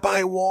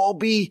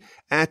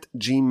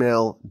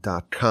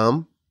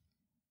rabbiwolbe@gmail.com.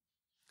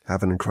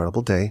 Have an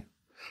incredible day.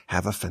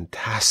 Have a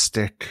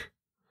fantastic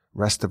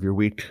rest of your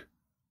week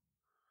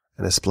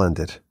and a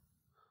splendid,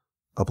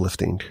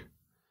 uplifting,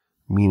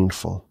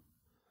 meaningful,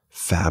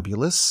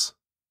 fabulous,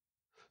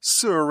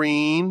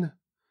 serene,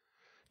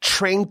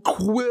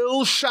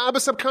 tranquil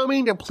Shabbos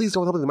upcoming. And please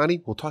don't help the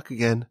money. We'll talk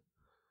again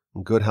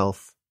in good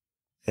health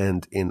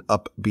and in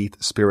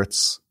upbeat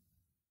spirits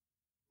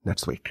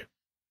next week.